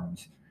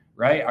reforms?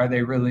 Right? Are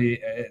they really?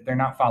 They're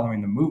not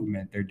following the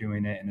movement. They're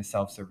doing it in a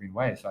self-serving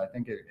way. So I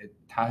think it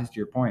ties to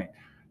your point.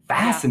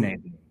 Yeah,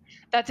 Fascinating.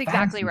 that's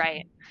exactly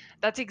right. Fascinating.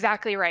 That's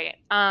exactly right.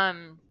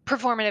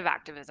 Performative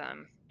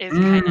activism is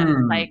kind of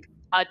Mm. like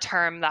a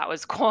term that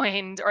was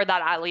coined, or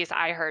that at least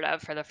I heard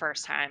of for the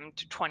first time,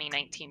 to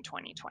 2019,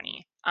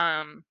 2020.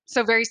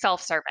 So very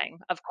self-serving,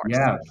 of course.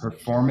 Yeah,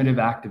 performative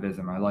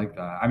activism. I like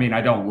that. I mean,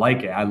 I don't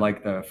like it. I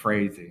like the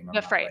phrasing. I'm The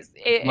not like, phrase.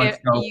 It let's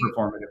go you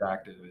performative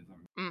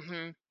activism.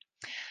 Mhm.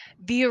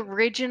 The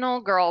original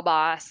girl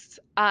boss.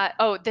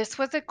 Oh, this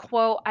was a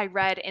quote I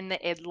read in the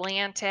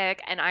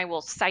Atlantic, and I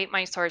will cite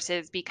my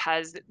sources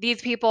because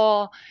these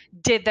people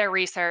did their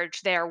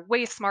research. They are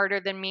way smarter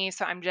than me,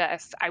 so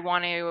I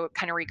want to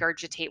kind of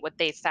regurgitate what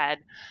they said.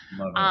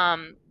 Love it.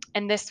 Um,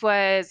 and this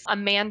was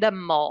Amanda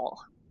Mull.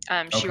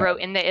 She Okay.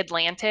 wrote in the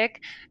Atlantic.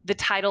 The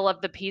title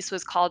of the piece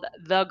was called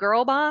 "The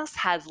Girl Boss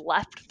Has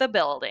Left the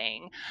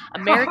Building.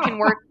 American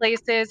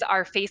workplaces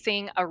are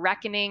facing a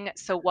reckoning.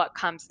 So what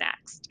comes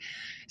next?"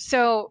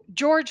 So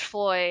George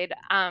Floyd,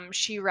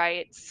 she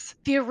writes,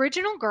 the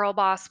original girl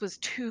boss was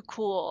too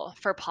cool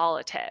for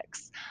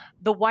politics.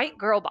 The white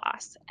girl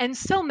boss, and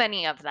so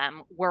many of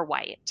them were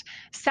white,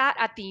 sat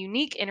at the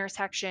unique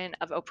intersection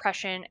of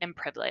oppression and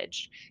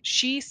privilege.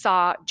 She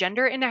saw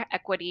gender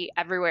inequity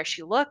everywhere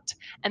she looked,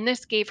 and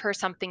this gave her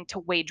something to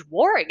wage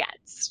war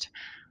against.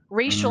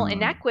 Racial Mm,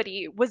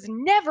 inequity was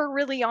never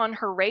really on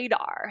her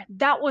radar.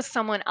 That was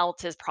someone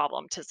else's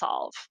problem to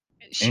solve.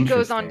 She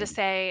goes on to interesting.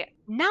 say,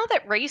 now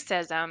that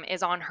racism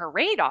is on her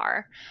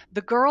radar,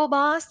 the girl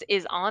boss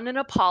is on an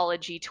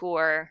apology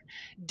tour,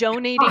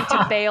 donating to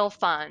bail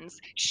funds,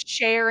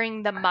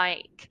 sharing the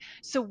mic.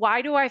 So,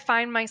 why do I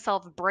find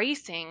myself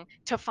bracing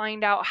to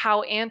find out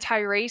how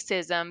anti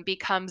racism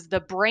becomes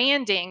the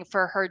branding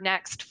for her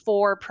next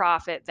for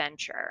profit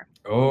venture?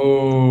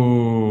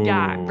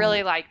 Yeah,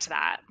 really Oh, liked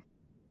that.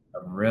 I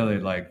really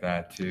like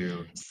that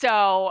too.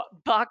 So,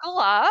 buckle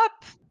up.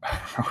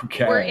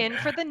 We're Okay. in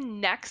for the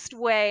next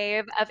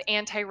wave of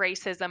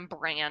anti-racism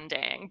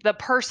branding, the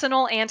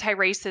personal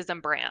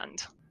anti-racism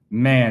brand.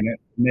 Man, it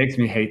makes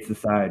me hate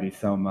society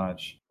so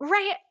much.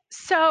 Right.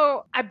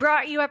 So I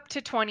brought you up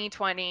to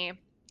 2020.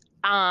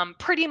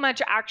 Pretty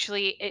much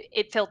actually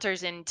it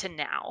filters into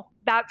now.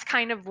 That's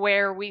kind of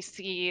where we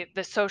see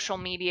the social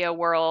media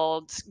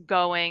world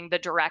going, the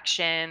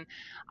direction.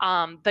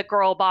 The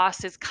girl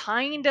boss is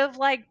kind of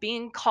like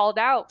being called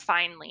out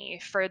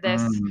finally for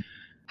this Mm,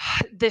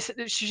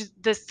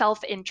 the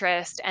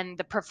self-interest and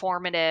the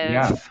performative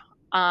Yeah,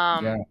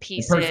 yeah.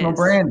 The personal pieces.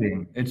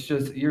 branding. It's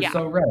just you're Yeah.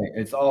 so right.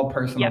 It's all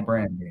personal Yep.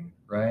 branding,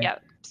 right?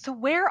 Yep. So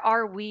where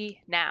are we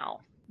now?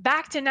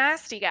 Back to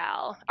Nasty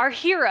Gal, our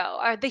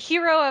hero, the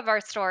hero of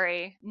our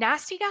story.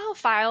 Nasty Gal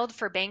filed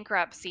for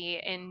bankruptcy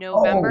in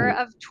November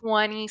Oh, of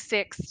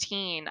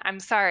 2016. I'm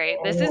sorry,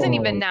 this isn't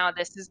even oh, now,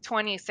 this is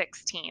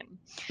 2016.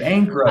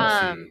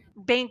 bankruptcy.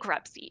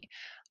 Bankruptcy.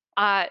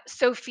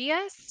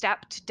 Sophia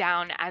stepped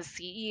down as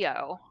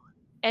CEO,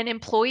 and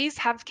employees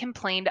have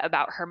complained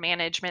about her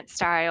management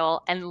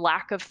style and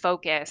lack of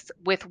focus,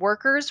 with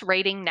workers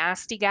rating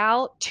Nasty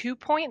Gal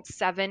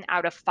 2.7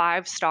 out of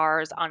 5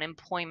 stars on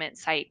employment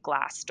site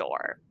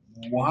Glassdoor.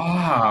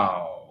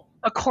 Wow.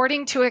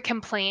 According to a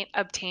complaint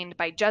obtained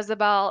by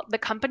Jezebel, the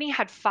company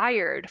had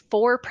fired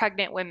 4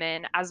 pregnant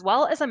women as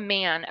well as a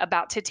man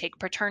about to take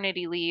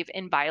paternity leave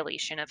in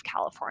violation of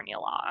California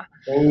law.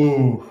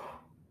 Oh, oh.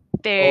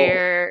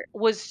 There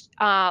was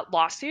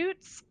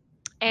lawsuits,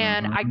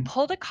 and I Hmm.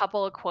 pulled a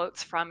couple of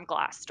quotes from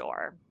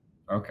Glassdoor.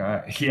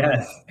 Okay.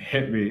 Yes,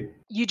 hit me.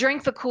 You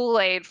drink the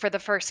Kool-Aid for the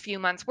first few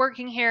months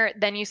working here,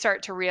 then you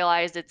start to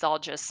realize it's all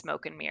just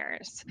smoke and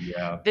mirrors.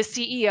 Yeah. The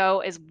CEO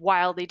is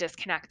wildly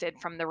disconnected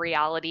from the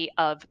reality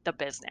of the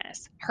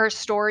business. Her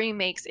story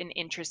makes an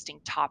interesting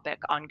topic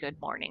on Good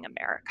Morning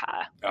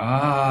America.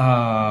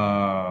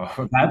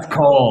 Oh, that's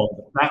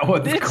cold. That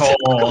one's It's cold.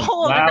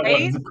 cold, That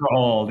right? one's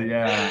cold.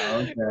 Yeah.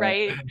 Okay.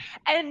 Right?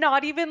 And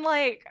not even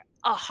like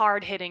a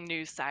hard-hitting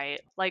news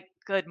site like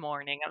Good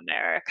Morning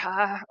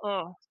America.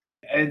 Oh,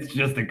 It's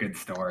just a good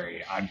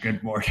story on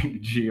Good Morning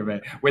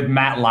GMA with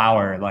Matt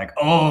Lauer. Like,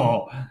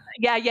 oh,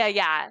 yeah, yeah,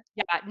 yeah,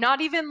 yeah.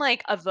 Not even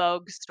like a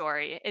Vogue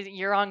story.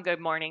 You're on Good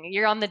Morning.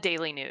 You're on the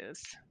Daily News.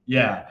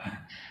 yeah.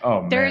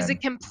 Oh There is a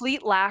man.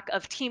 complete lack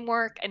of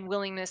teamwork and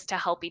willingness to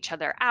help each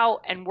other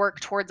out and work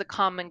towards a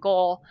common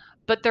goal,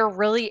 but there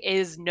really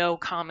is no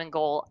common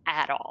goal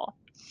at all.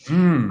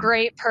 Mm.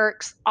 Great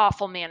perks,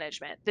 awful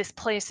management. This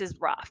place is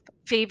rough.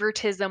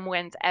 Favoritism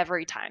wins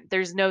every time.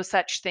 There's no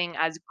such thing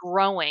as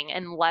growing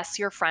unless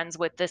you're friends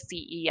with the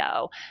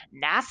CEO.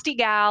 Nasty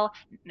gal,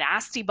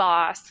 nasty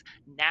boss,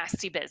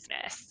 nasty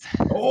business.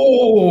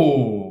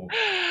 Oh,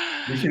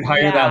 we should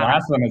hire that Yeah.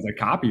 last one as a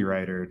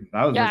copywriter.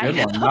 That was Yeah, a I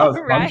good one. That know, was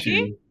right?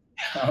 punchy.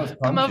 That was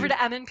Come over punchy.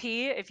 to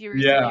M&P if you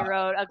recently Yeah.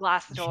 wrote a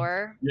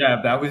Glassdoor Yeah,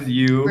 if that was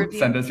you, review.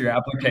 send us your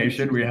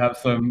application. We have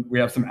some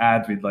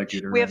ads we'd like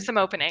you to We have write. some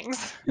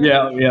openings.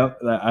 Yeah, yeah.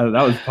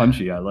 That was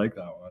punchy. I like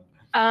that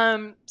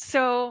one.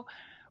 So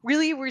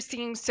really we're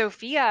seeing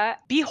Sophia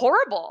be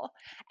horrible.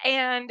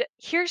 And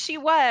here she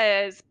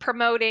was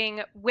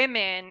promoting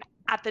women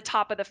at the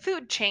top of the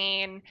food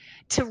chain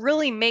to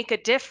really make a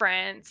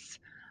difference,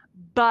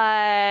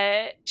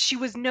 but she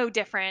was no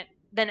different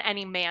than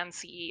any man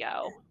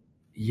CEO.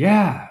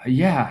 Yeah,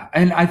 yeah.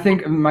 And I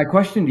think my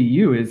question to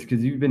you is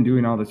because you've been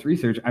doing all this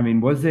research. I mean,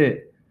 was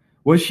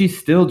she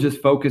still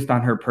just focused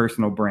on her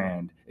personal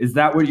brand? Is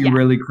that what you Yeah.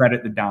 really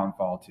credit the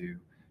downfall to?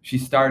 She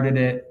started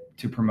it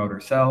to promote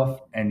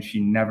herself and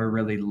she never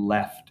really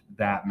left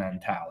that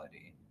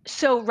mentality.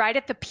 So right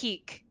at the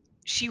peak,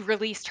 she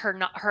released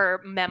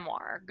her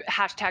memoir,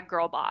 hashtag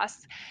girl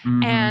boss.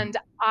 Mm-hmm. And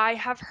I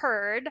have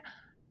heard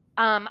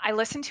I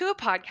listened to a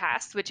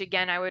podcast, which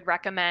again I would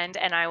recommend,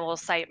 and I will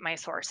cite my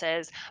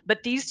sources.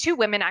 But these 2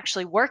 women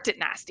actually worked at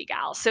Nasty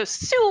Gal, so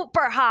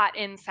super hot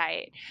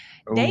insight.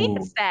 They Oh,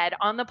 said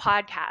on the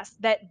podcast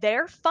that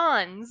their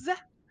funds,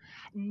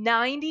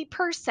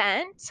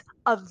 90%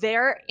 of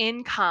their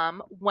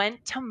income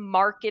went to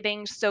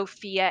marketing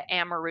Sophia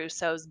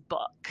Amoruso's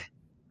book.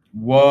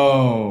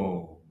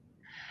 whoa.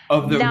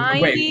 Of the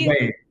wait, 90%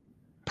 wait.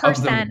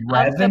 Of the of the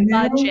revenue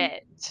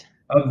budget,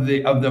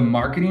 of the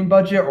marketing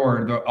budget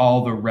or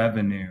all the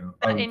revenue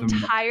the of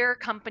entire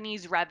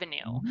company's revenue,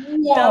 the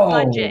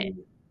budget.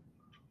 whoa.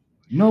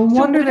 No So,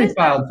 wonder what they is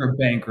that? filed for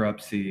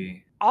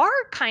bankruptcy. Our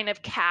kind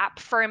of cap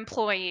for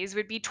employees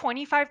would be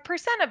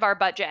 25% of our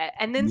budget,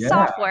 and then Yeah.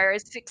 software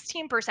is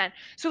 16%.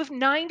 So if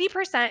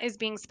 90% is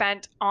being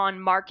spent on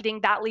marketing,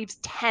 that leaves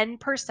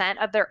 10%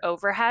 of their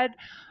overhead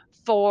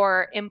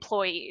for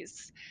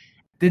employees.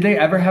 Did they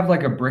ever have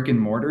like a brick and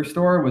mortar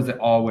store? Or was it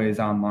always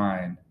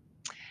online?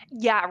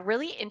 Yeah,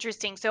 really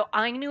interesting. So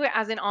I knew it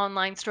as an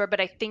online store, but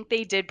I think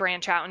they did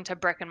branch out into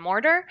brick and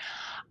mortar.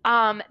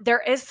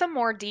 There is some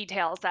more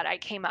details that I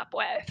came up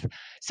with.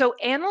 So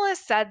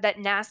analysts said that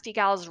Nasty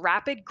Gal's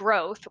rapid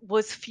growth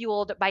was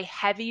fueled by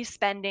heavy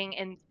spending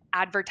in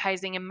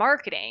advertising and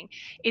marketing.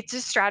 It's a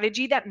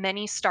strategy that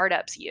many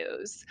startups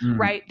use,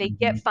 right? They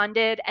get Mhm.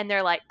 funded and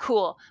they're like,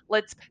 cool,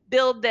 let's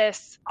build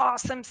this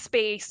awesome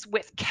space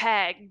with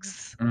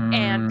kegs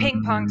and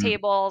ping pong Mhm.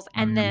 tables,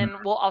 and Mhm. then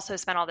we'll also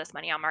spend all this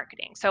money on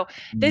marketing. So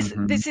this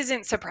Mhm. this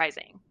isn't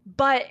surprising,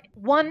 but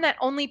one that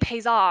only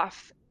pays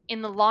off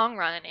in the long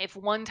run if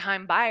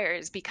one-time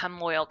buyers become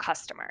loyal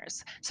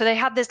customers. So they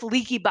had this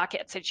leaky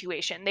bucket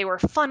situation. They were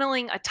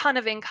funneling a ton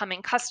of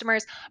incoming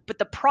customers, but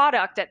the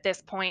product at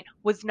this point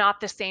was not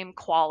the same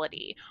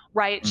quality,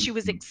 right? She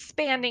was Mhm.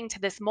 expanding to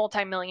this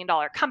multi-million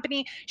dollar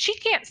company. She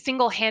can't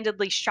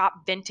single-handedly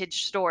shop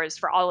vintage stores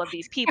for all of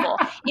these people.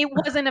 It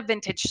wasn't a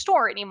vintage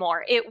store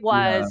anymore. It Yeah,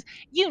 was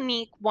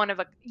unique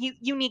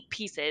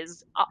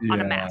pieces on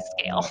a yeah, mass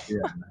scale. yeah.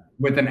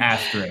 With an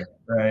asterisk,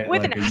 right?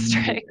 With an Like a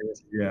unique,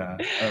 asterisk. yeah.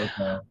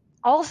 Okay.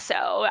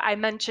 Also, I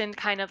mentioned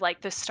kind of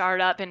like the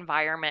startup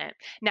environment.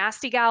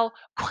 Nasty Gal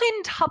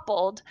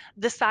quintupled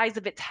the size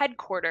of its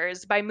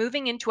headquarters by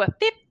moving into a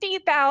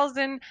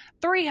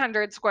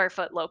 50,300 square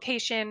foot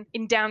location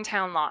in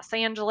downtown Los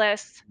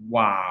Angeles.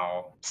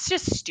 Wow. It's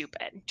just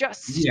stupid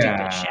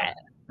Yeah. shit.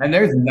 And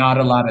there's not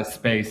a lot of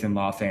space in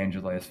Los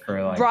Angeles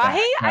for like that.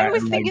 Right? I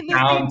was Like thinking the same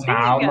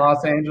downtown thing.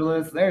 Los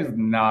Angeles, there's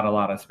not a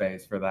lot of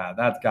space for that.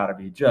 That's got to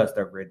be just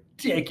a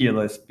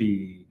ridiculous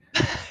fee.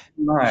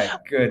 My I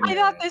thought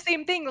goodness. the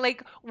same thing.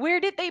 Like, where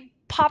did they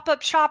pop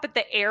up shop at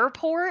the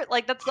airport?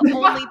 Like, that's the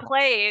only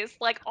place,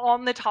 like,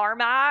 on the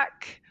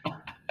tarmac.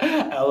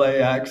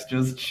 LAX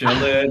just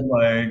chilling,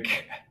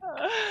 like,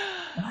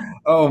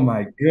 oh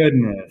my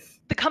goodness.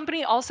 The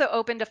company also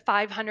opened a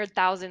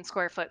 500,000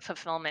 square foot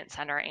fulfillment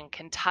center in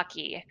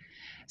Kentucky.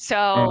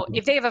 So, Um,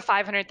 if they have a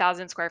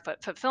 500,000 square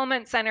foot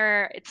fulfillment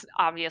center, it's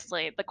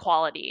obviously the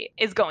quality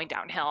is going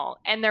downhill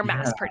and they're yeah.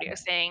 mass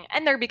producing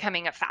and they're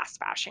becoming a fast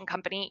fashion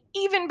company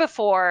even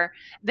before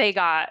they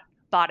got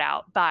bought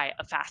out by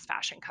a fast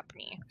fashion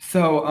company.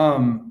 So,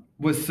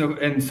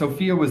 and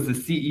Sophia was the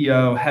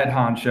CEO, head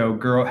honcho, Yep.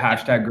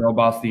 girl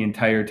boss the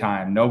entire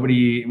time.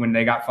 Nobody, when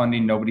they got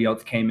funding, nobody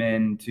else came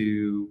in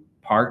to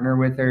partner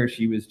with her.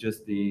 She was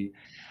just the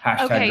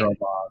hashtag Okay, girl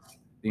boss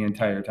the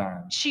entire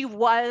time. she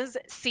was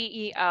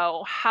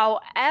CEO.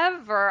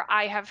 However,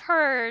 I have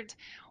heard,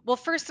 well,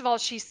 first of all,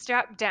 she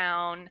stepped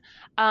down,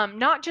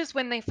 not just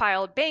when they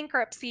filed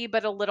bankruptcy,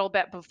 but a little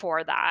bit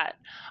before that.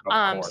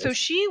 Of So course.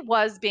 she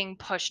was being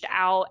pushed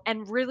out.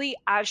 And really,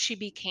 as she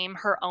became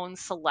her own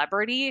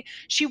celebrity,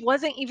 she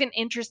wasn't even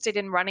interested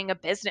in running a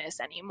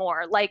business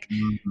anymore. Like,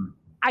 Mhm.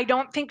 I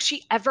don't think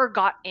she ever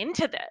got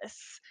into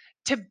this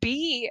to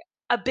be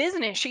a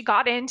business. She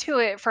got into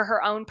it for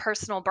her own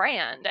personal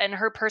brand and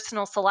her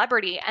personal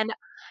celebrity. And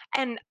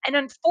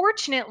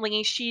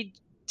unfortunately, she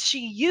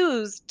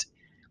used,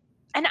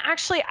 and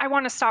actually I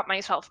want to stop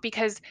myself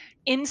because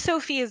in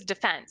Sophia's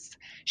defense,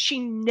 she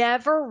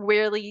never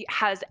really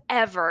has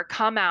ever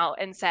come out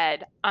and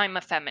said, "I'm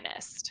a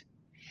feminist."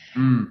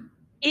 Mm.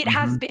 It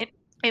has Mhm. been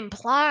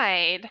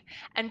implied,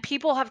 and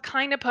people have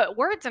kind of put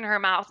words in her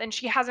mouth, and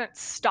she hasn't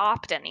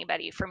stopped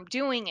anybody from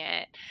doing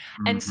it.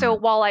 And so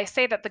Mhm. while I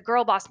say that the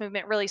girl boss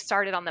movement really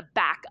started on the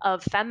back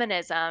of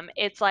feminism,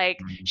 it's like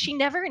Mhm. she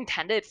never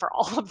intended for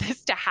all of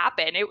this to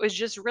happen. It was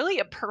just really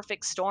a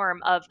perfect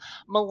storm of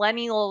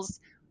millennials,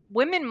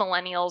 women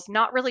millennials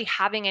not really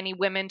having any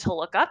women to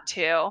look up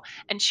to,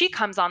 and she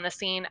comes on the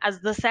scene as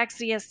the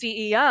sexiest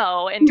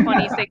CEO in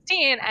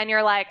 2016, and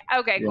you're like,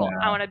 okay, cool,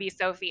 I Yeah. want to be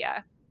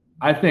Sophia.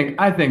 I think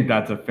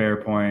that's a fair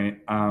point.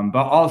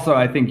 But also,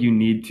 I think you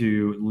need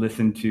to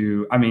listen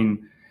to. I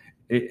mean,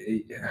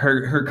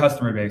 her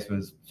customer base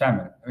was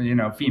feminine,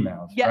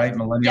 females, Yes, right?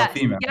 Millennial yes,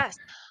 females. yes.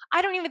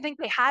 I don't even think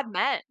they had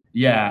men,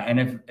 Yeah,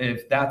 and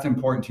if that's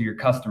important to your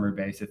customer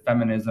base, if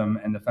feminism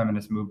and the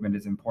feminist movement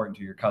is important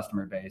to your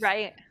customer base,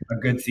 right? a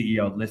good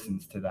CEO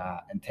listens to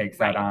that and takes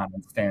that Right, on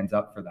and stands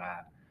up for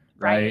that,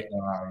 right.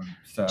 right?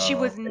 She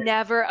was So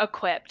never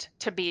equipped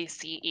to be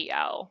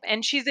CEO,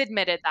 and she's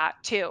admitted that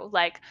too.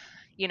 Like,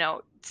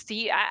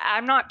 see,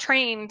 I'm not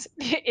trained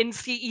in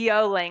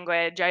CEO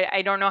language.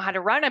 I don't know how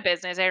to run a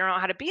business. I don't know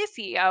how to be a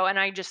CEO, and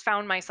I just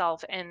found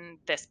myself in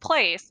this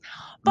place.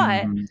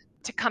 But mhm.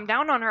 to come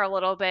down on her a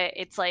little bit,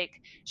 it's like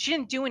she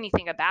didn't do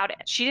anything about it.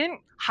 She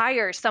didn't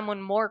hire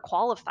someone more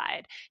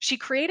qualified. She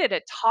created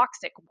a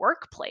toxic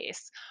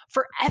workplace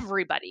for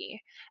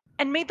everybody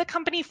and made the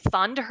company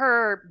fund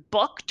her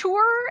book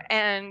tour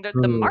and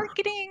the Ooh.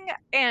 marketing.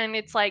 And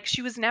it's like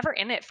she was never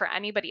in it for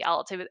anybody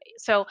else.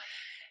 So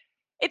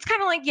it's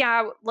kind of like,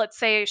 yeah, let's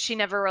say she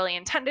never really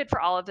intended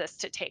for all of this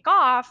to take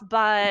off,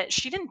 but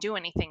she didn't do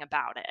anything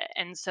about it.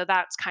 And so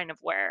that's kind of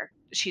where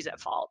she's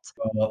at fault.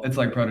 Well, it's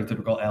like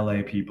prototypical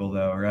LA people,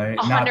 though, right?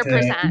 A Not hundred to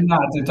percent.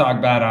 not to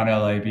talk bad on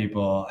LA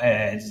people.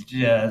 It's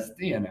just,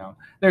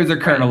 there's a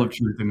Right. kernel of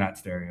truth in that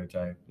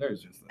stereotype.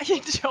 There's just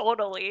this.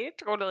 Totally,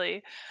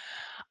 totally.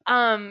 So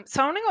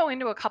I want to go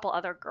into a couple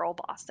other girl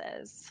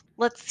bosses.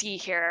 Let's see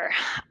here.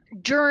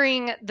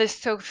 During the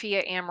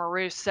Sophia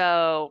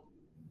Amoruso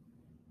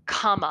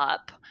come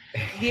up,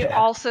 we're Yeah.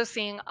 also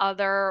seeing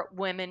other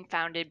women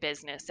founded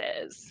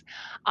businesses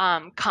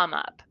come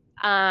up.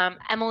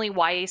 Emily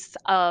Weiss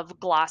of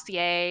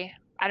Glossier.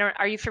 I don't,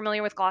 are you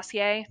familiar with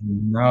Glossier?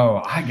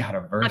 No, I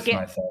gotta verse Again,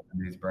 myself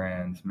in these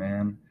brands,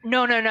 man.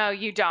 no, no, no,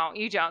 you don't.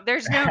 You don't.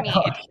 There's no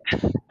need.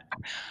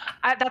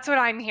 That's what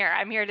I'm here.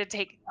 I'm here to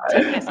take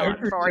this I on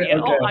for appreciate.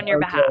 you, Okay, on your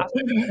behalf.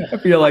 okay. I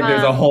feel like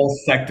there's a Um, whole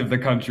sect of the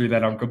country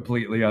that I'm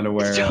completely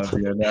unaware of.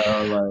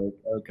 Like,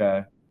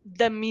 okay.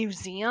 the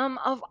Museum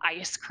of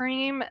Ice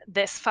Cream,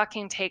 this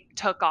fucking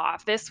took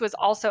off. This was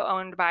also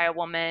owned by a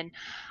woman.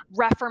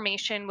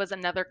 Reformation was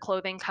another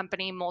clothing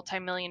company,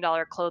 multi-million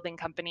dollar clothing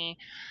company.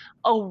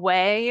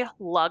 Away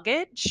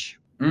Luggage.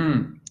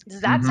 Mm.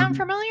 Does that sound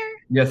Hmm. familiar?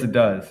 Yes, it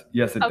does.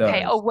 Yes, it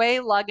Okay, does. Away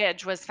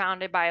Luggage was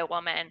founded by a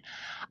woman.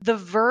 The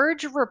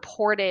Verge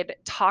reported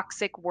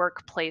toxic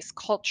workplace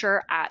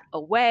culture at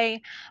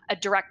Away, a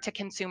direct to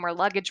consumer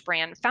luggage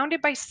brand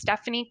founded by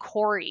Stephanie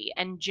Corey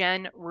and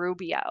Jen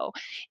Rubio.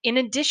 In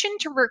addition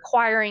to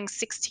requiring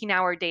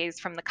 16-hour days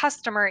from the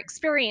customer,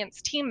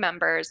 experienced team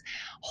members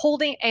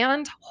holding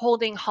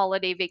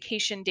holiday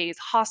vacation days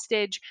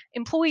hostage,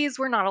 employees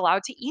were not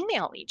allowed to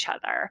email each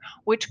other,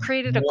 which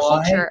created a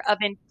What? culture of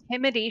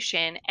intimidation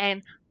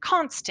and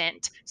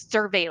constant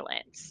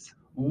surveillance.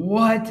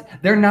 What?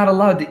 They're not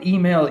allowed to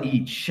email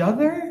each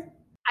other?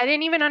 I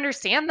didn't even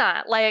understand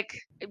that.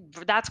 Like,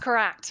 that's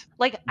correct.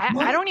 Like, I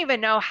What? don't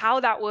even know how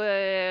that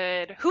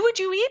would. Who would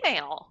you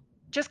email?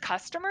 Just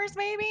customers,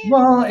 maybe?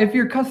 Well, if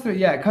you're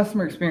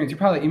customer experience, you're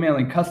probably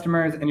emailing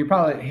customers and you're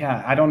probably,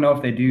 yeah, I don't know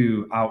if they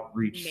do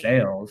outreach Maybe.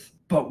 sales.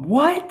 But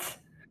what?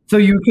 So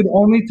you could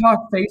only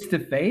talk face to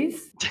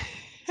face?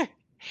 So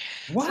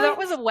that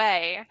was What? a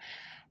way.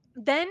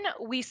 Then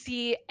we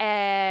see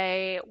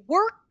a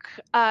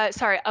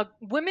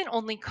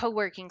women-only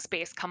co-working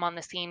space come on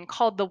the scene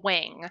called The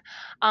Wing.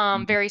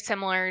 Very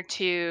similar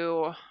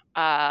to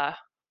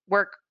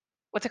work.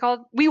 What's it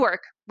called?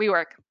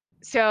 WeWork.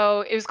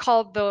 So it was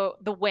called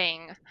the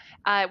Wing,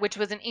 which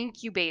was an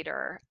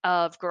incubator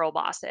of girl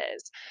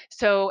bosses.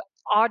 So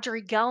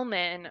Audrey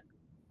Gelman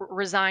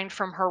resigned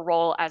from her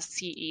role as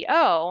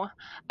CEO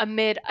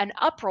amid an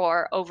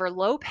uproar over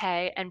low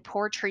pay and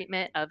poor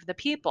treatment of the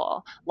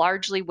people,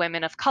 largely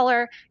women of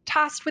color,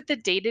 tasked with the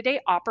day-to-day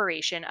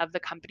operation of the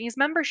company's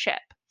membership.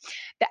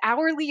 The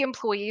hourly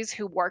employees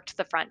who worked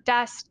the front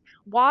desk,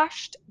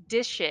 washed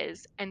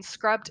dishes, and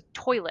scrubbed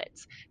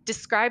toilets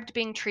described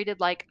being treated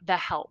like the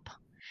help,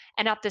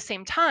 and at the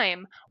same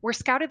time were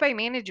scouted by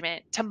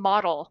management to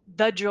model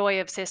the Joy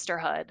of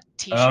Sisterhood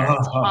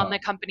t-shirts on Oh, the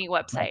company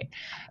website.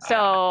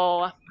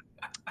 So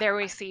there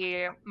we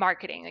see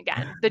marketing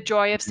again, the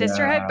joy of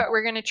sisterhood, yeah. but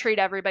we're going to treat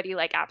everybody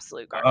like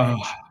absolute Oh,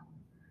 garbage.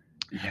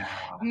 yeah.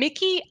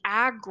 Mickey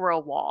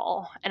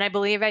Agrawal, and I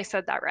believe I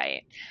said that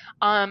right.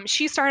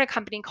 She started a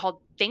company called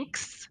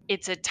Thinks.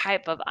 It's a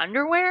type of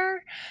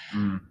underwear.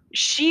 Mm.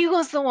 She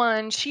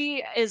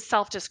is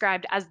self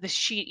described as the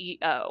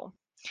CEO.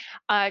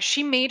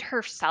 She made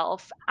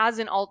herself as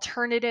an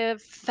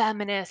alternative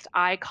feminist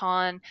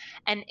icon,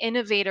 an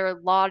innovator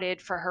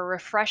lauded for her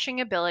refreshing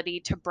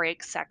ability to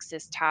break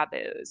sexist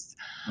taboos.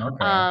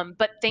 Okay.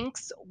 But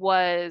Thinks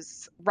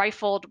was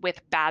rifled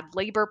with bad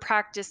labor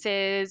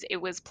practices. It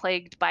was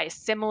plagued by a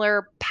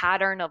similar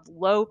pattern of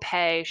low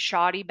pay,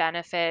 shoddy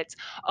benefits,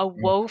 a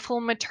Mm. woeful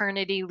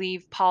maternity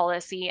leave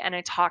policy, and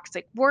a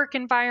toxic work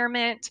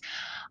environment.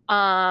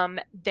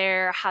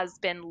 There has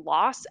been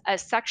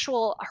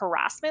sexual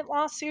harassment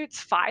lawsuits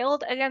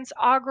filed against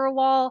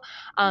Agrawal,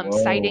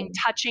 citing Whoa.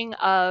 touching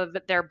of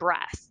their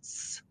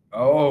breasts.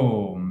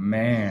 Oh,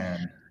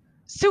 man.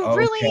 So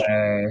really,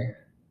 Okay.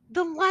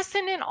 the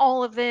lesson in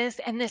all of this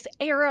and this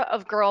era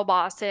of girl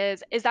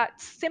bosses is that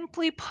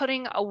simply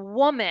putting a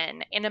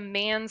woman in a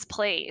man's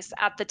place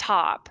at the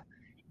top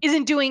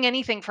isn't doing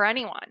anything for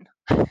anyone.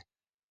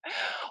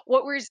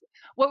 What we're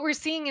what we're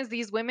seeing is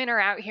these women are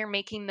out here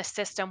making the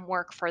system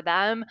work for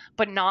them,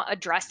 but not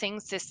addressing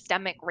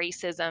systemic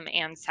racism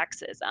and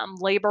sexism,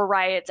 labor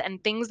riots,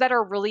 and things that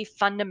are really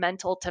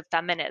fundamental to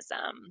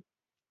feminism,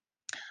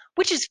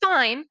 which is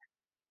fine.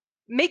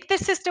 Make the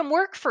system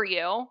work for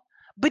you,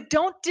 but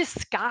don't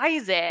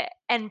disguise it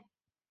and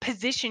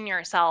position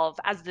yourself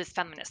as this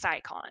feminist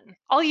icon.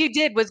 All you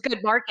did was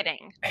good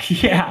marketing.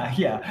 Yeah,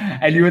 yeah.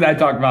 And you and I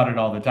talk about it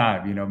all the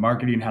time. You know,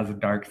 marketing has a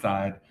dark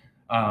side,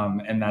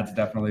 and that's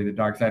definitely the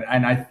dark side.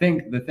 And I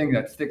think the thing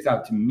that sticks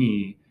out to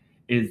me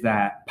is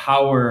that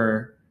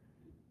power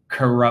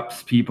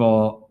corrupts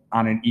people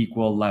on an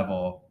equal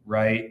level,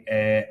 right?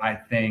 I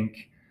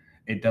think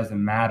it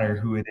doesn't matter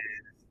who it is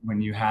when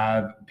you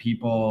have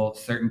people,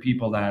 certain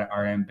people that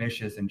are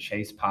ambitious and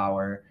chase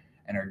power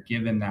and are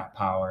given that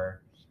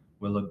power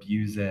will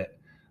abuse it.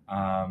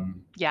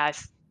 Um,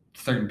 Yes.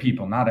 Certain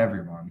people, not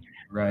everyone,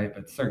 right?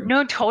 But certain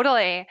No, people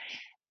totally.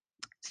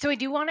 So I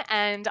do want to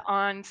end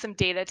on some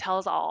data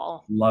tells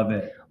all. love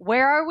it.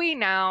 Where are we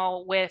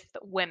now with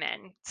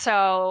women?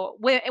 So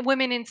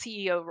women in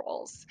CEO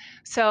roles.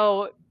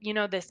 So,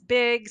 this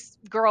big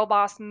girl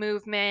boss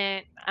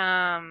movement,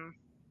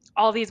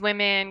 all these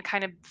women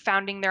kind of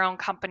founding their own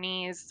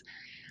companies,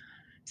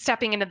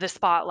 stepping into the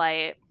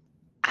spotlight.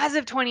 As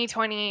of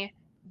 2020,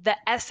 the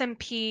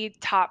S&P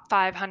top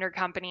 500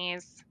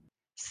 companies,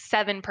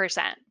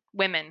 7%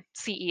 women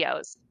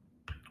CEOs.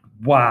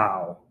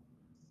 Wow.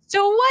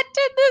 So what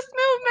did this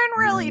movement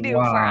really do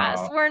for us?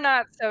 Wow. We're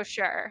not so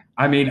sure.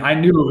 I mean, I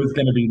knew it was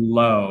going to be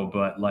low,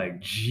 but like,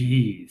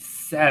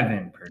 geez,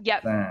 Yep.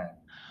 7%.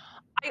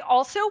 I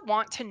also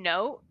want to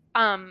note,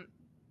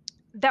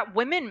 that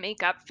women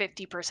make up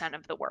 50%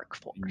 of the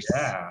workforce.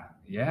 Yeah,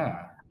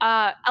 yeah.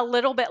 A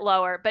little bit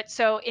lower, but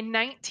so in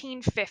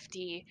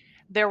 1950,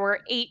 there were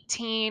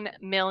 18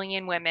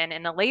 million women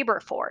in the labor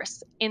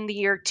force. In the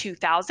year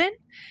 2000,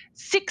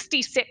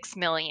 66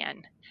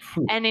 million.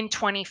 Phew. And in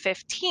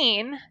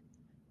 2015,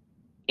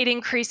 it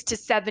increased to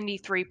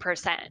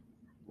 73%.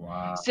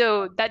 Wow.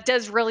 So that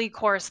does really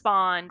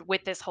correspond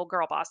with this whole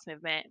girl boss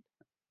movement.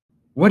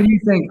 What do you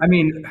think? I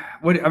mean,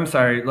 what I'm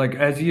sorry, like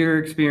as your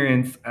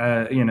experience,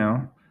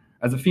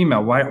 as a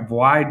female,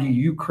 why do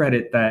you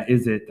credit that?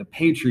 Is it the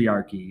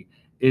patriarchy?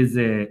 Is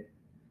it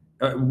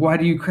why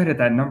do you credit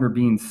that number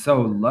being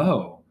so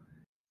low?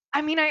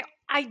 I mean, I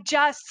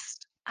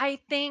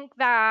think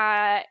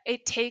that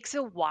it takes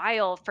a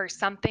while for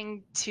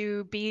something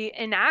to be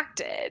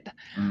enacted.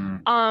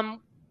 Mm,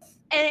 Um,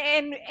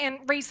 and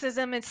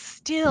racism is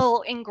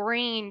still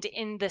ingrained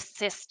in the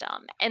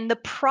system, and the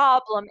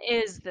problem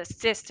is the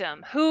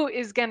system. Who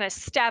is going to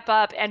step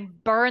up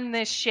and burn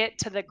this shit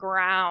to the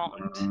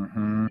ground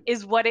mhm,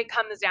 is what it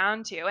comes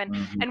down to.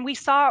 mhm. And we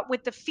saw it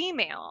with the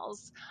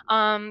females.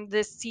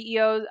 The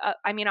CEO,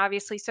 I mean,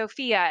 obviously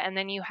Sophia, and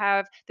then you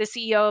have the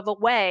CEO of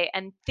Away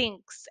and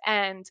Thinks,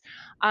 and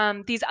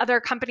these other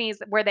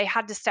companies where they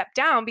had to step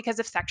down because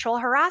of sexual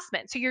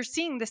harassment. So you're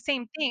seeing the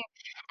same thing,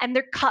 and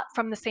they're cut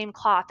from the same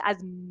cloth as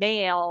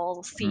male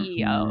Mhm,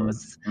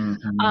 CEOs.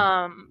 mhm.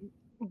 Um,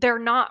 they're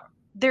not.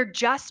 They're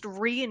just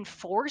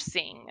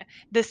reinforcing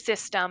the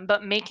system,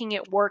 but making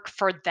it work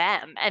for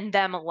them and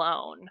them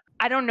alone.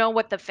 I don't know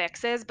what the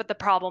fix is, but the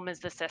problem is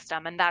the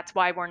system. And that's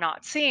why we're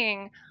not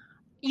seeing.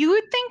 You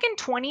would think in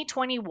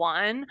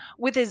 2021,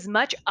 with as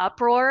much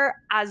uproar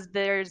as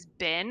there's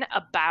been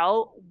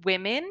about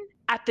women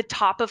at the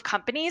top of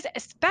companies,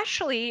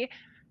 especially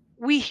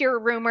we hear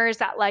rumors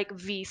that like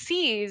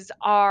VCs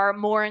are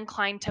more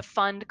inclined to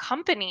fund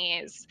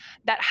companies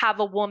that have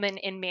a woman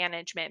in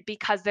management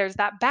because there's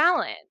that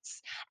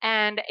balance.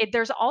 And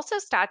there's also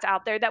stats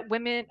out there that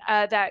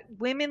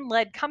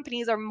women-led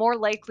companies are more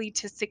likely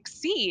to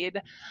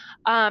succeed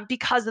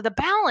because of the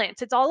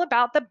balance. It's all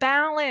about the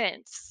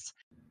balance.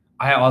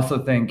 I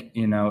also think,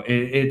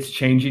 it's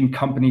changing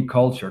company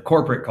culture,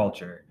 corporate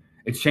culture.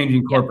 It's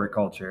changing Yep. corporate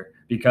culture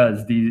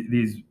because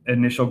these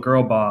initial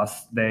girl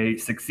boss, they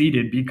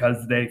succeeded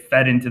because they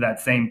fed into that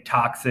same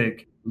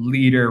toxic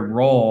leader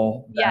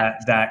role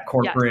Yes. that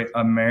Yes.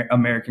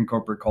 American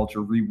corporate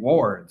culture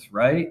rewards,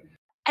 right?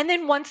 And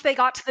then once they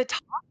got to the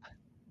top,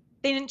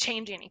 they didn't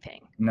change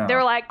anything. They No.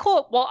 were like,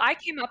 cool, well, I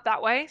came up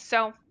that way.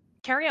 So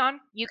carry on.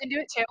 You can do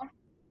it too.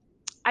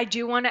 I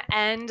do want to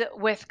end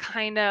with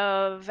kind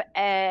of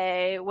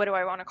a, what do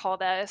I want to call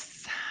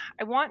this?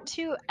 I want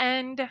to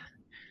end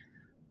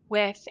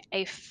with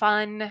a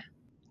fun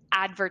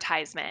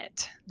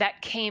advertisement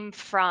that came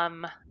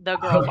from the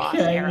girl boss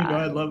Okay, I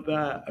era. love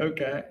that.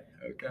 Okay.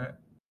 Okay.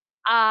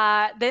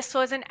 This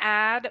was an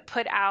ad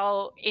put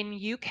out in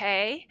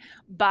UK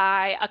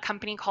by a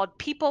company called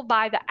People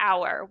by the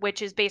Hour,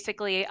 which is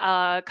basically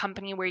a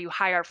company where you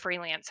hire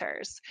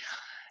freelancers.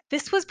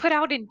 This was put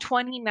out in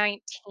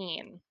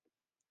 2019.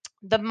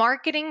 The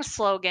marketing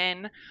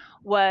slogan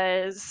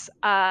was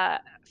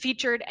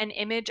featured an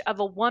image of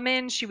a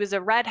woman. She was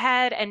a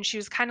redhead and she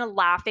was kind of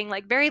laughing,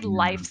 like very Mm.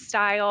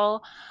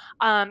 lifestyle.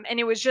 And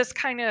it was just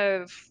kind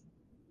of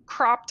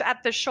cropped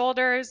at the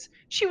shoulders.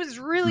 She was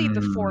really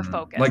the fore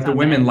focus Like the of it.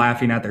 women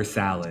laughing at their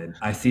salad.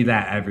 I see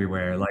that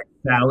everywhere. Like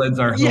salads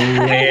are Yes, that's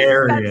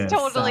hilarious.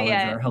 totally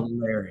Salads it. are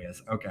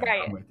hilarious. Okay, I'm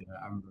Right. with you.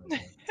 I'm with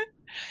you.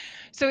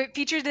 So it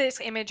featured this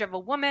image of a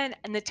woman,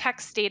 and the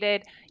text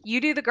stated, "You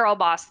do the girl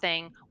boss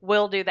thing,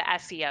 we'll do the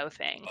SEO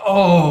thing."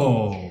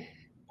 Oh,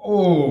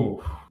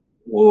 oh,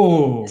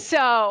 oh,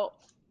 So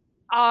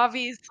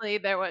obviously,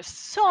 there was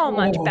so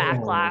much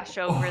backlash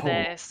oh, over oh.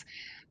 this.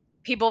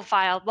 People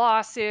filed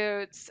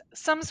lawsuits.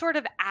 Some sort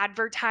of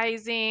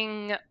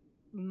advertising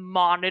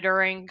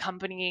monitoring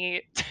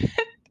company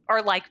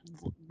or like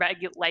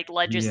Yeah.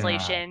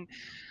 legislation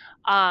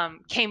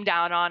came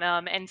down on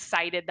them and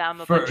cited them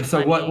a bunch For of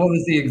so what money.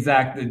 was the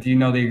exact do you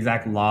know the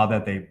exact law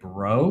that they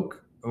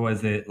broke?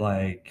 Was it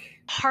like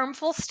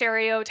Harmful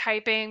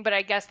stereotyping, but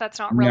I guess that's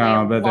not really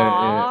a no, but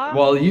law.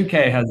 well, UK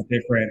has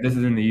different. This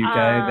is in the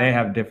UK. They Um,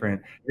 have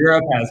different.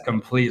 Europe has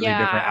completely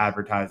different yeah,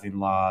 advertising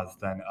laws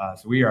than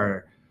us. We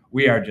are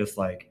just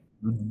like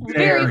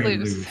very very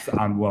loose. loose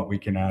on what we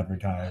can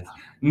advertise.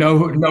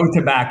 No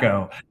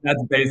tobacco.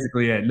 That's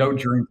basically it. No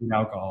drinking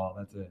alcohol.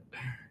 That's it.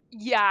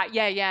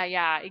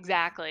 Yeah,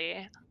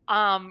 exactly.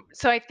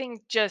 So I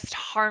think just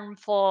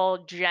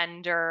harmful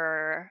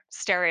gender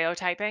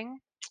stereotyping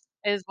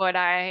is what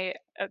I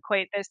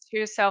equate this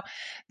to. So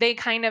they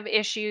kind of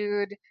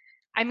issued,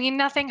 I mean,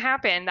 nothing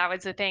happened. That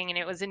was the thing, and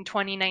it was in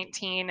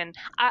 2019. And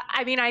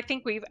I mean, I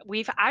think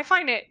I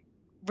find it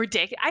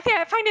ridiculous.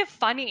 I find it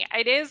funny.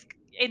 It is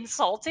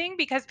insulting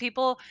because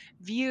people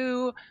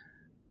view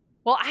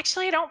Well,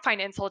 actually, I don't find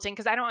insulting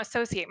because I don't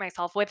associate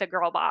myself with a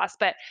girl boss,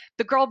 but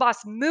the girl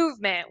boss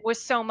movement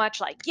was so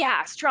much like,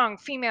 yeah, strong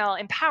female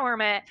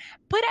empowerment.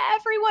 But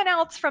everyone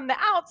else from the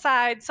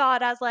outside saw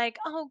it as like,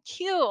 oh,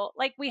 cute.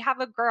 Like we have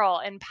a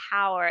girl in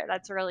power.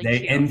 That's really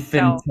They cute. So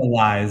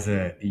infantilize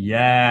it.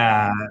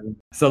 Yeah.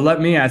 So let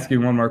me ask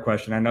you one more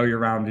question. I know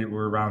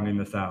we're rounding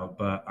this out,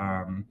 but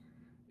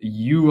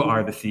you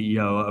are the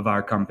CEO of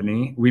our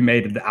company.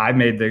 I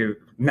made the,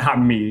 not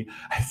me.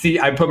 See,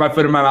 I put my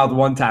foot in my mouth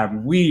one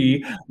time.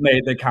 We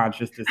made the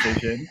conscious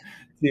decision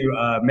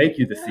to make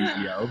you the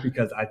CEO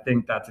because I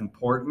think that's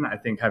important. I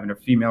think having a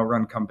female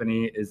run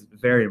company is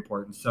very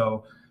important.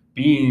 So,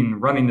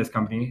 running this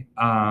company,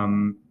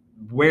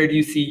 where do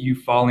you see you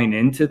falling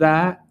into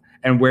that?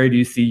 And where do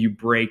you see you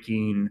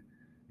breaking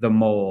the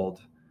mold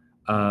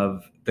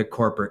of the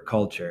corporate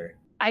culture?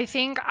 I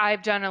think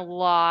I've done a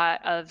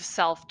lot of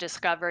self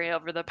discovery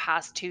over the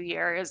past 2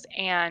 years.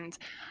 And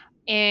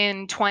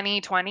in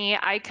 2020,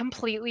 I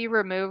completely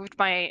removed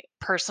my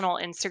personal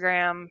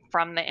Instagram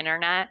from the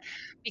internet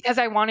because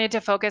I wanted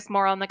to focus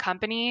more on the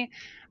company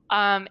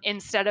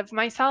instead of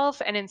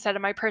myself and instead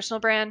of my personal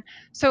brand.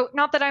 So,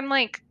 not that I'm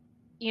like,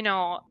 you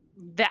know,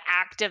 the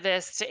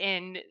activist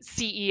in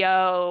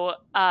CEO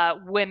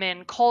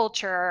women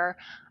culture,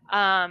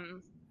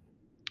 um,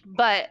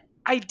 but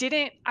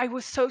I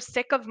was so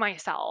sick of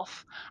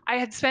myself. I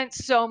had spent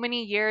so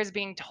many years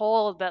being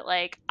told that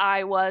like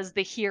I was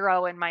the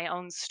hero in my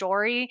own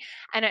story.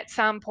 And at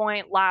some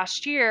point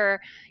last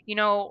year,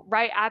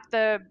 right at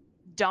the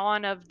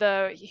dawn of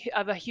a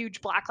huge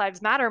Black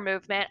Lives Matter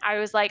movement, I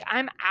was like,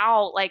 I'm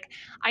out. Like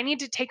I need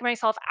to take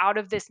myself out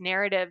of this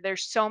narrative.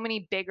 There's so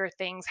many bigger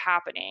things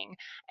happening.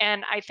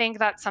 And I think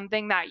that's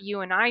something that you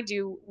and I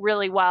do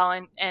really well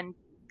and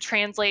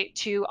translate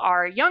to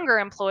our younger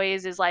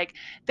employees is like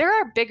there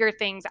are bigger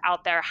things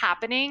out there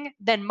happening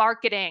than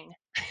marketing.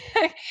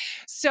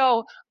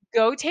 So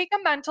go take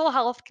a mental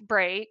health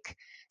break,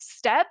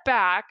 step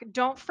back,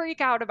 don't freak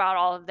out about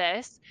all of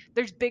this.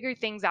 There's bigger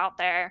things out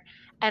there.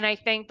 And I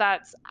think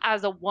that's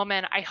as a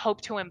woman, I hope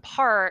to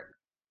impart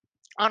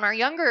on our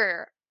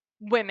younger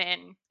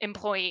women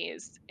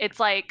employees.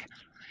 It's like,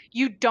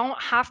 you don't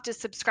have to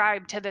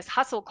subscribe to this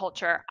hustle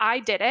culture. I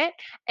did it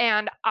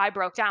and I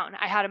broke down.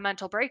 I had a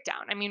mental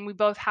breakdown. I mean, we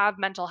both have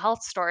mental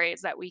health stories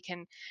that we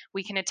can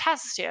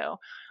attest to.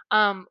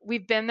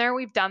 We've been there,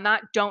 we've done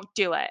that. Don't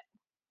do it.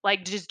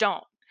 Like just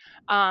don't.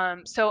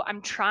 So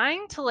I'm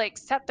trying to like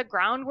set the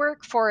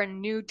groundwork for a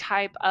new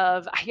type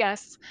of, I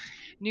guess,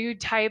 new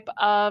type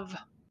of,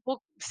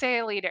 we'll say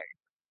a leader.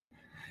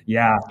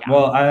 Yeah. Yeah.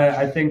 Well,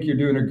 I think you're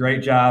doing a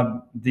great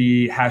job.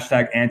 The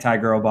hashtag anti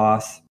girl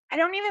boss.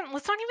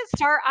 Let's not even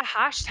start a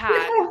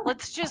hashtag.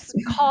 Let's just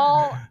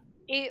call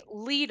it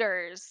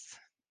leaders.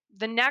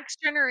 The next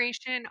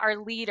generation are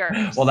Well,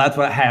 leaders. that's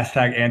what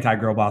hashtag anti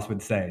girl boss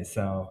would say.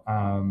 So,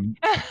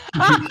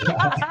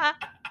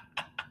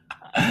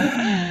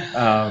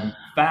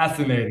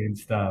 fascinating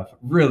stuff.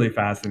 Really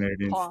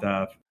fascinating Cool.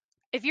 stuff.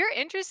 If you're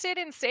interested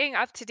in staying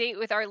up to date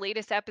with our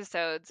latest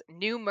episodes,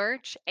 new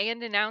merch,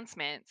 and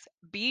announcements,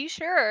 be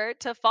sure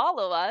to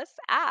follow us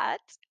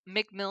at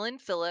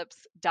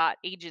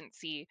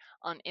mcmillanphillips.agency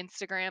on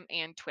Instagram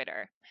and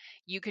Twitter.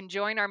 You can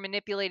join our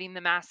Manipulating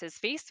the Masses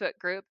Facebook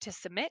group to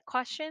submit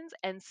questions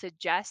and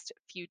suggest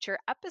future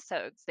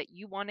episodes that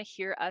you want to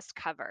hear us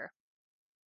cover.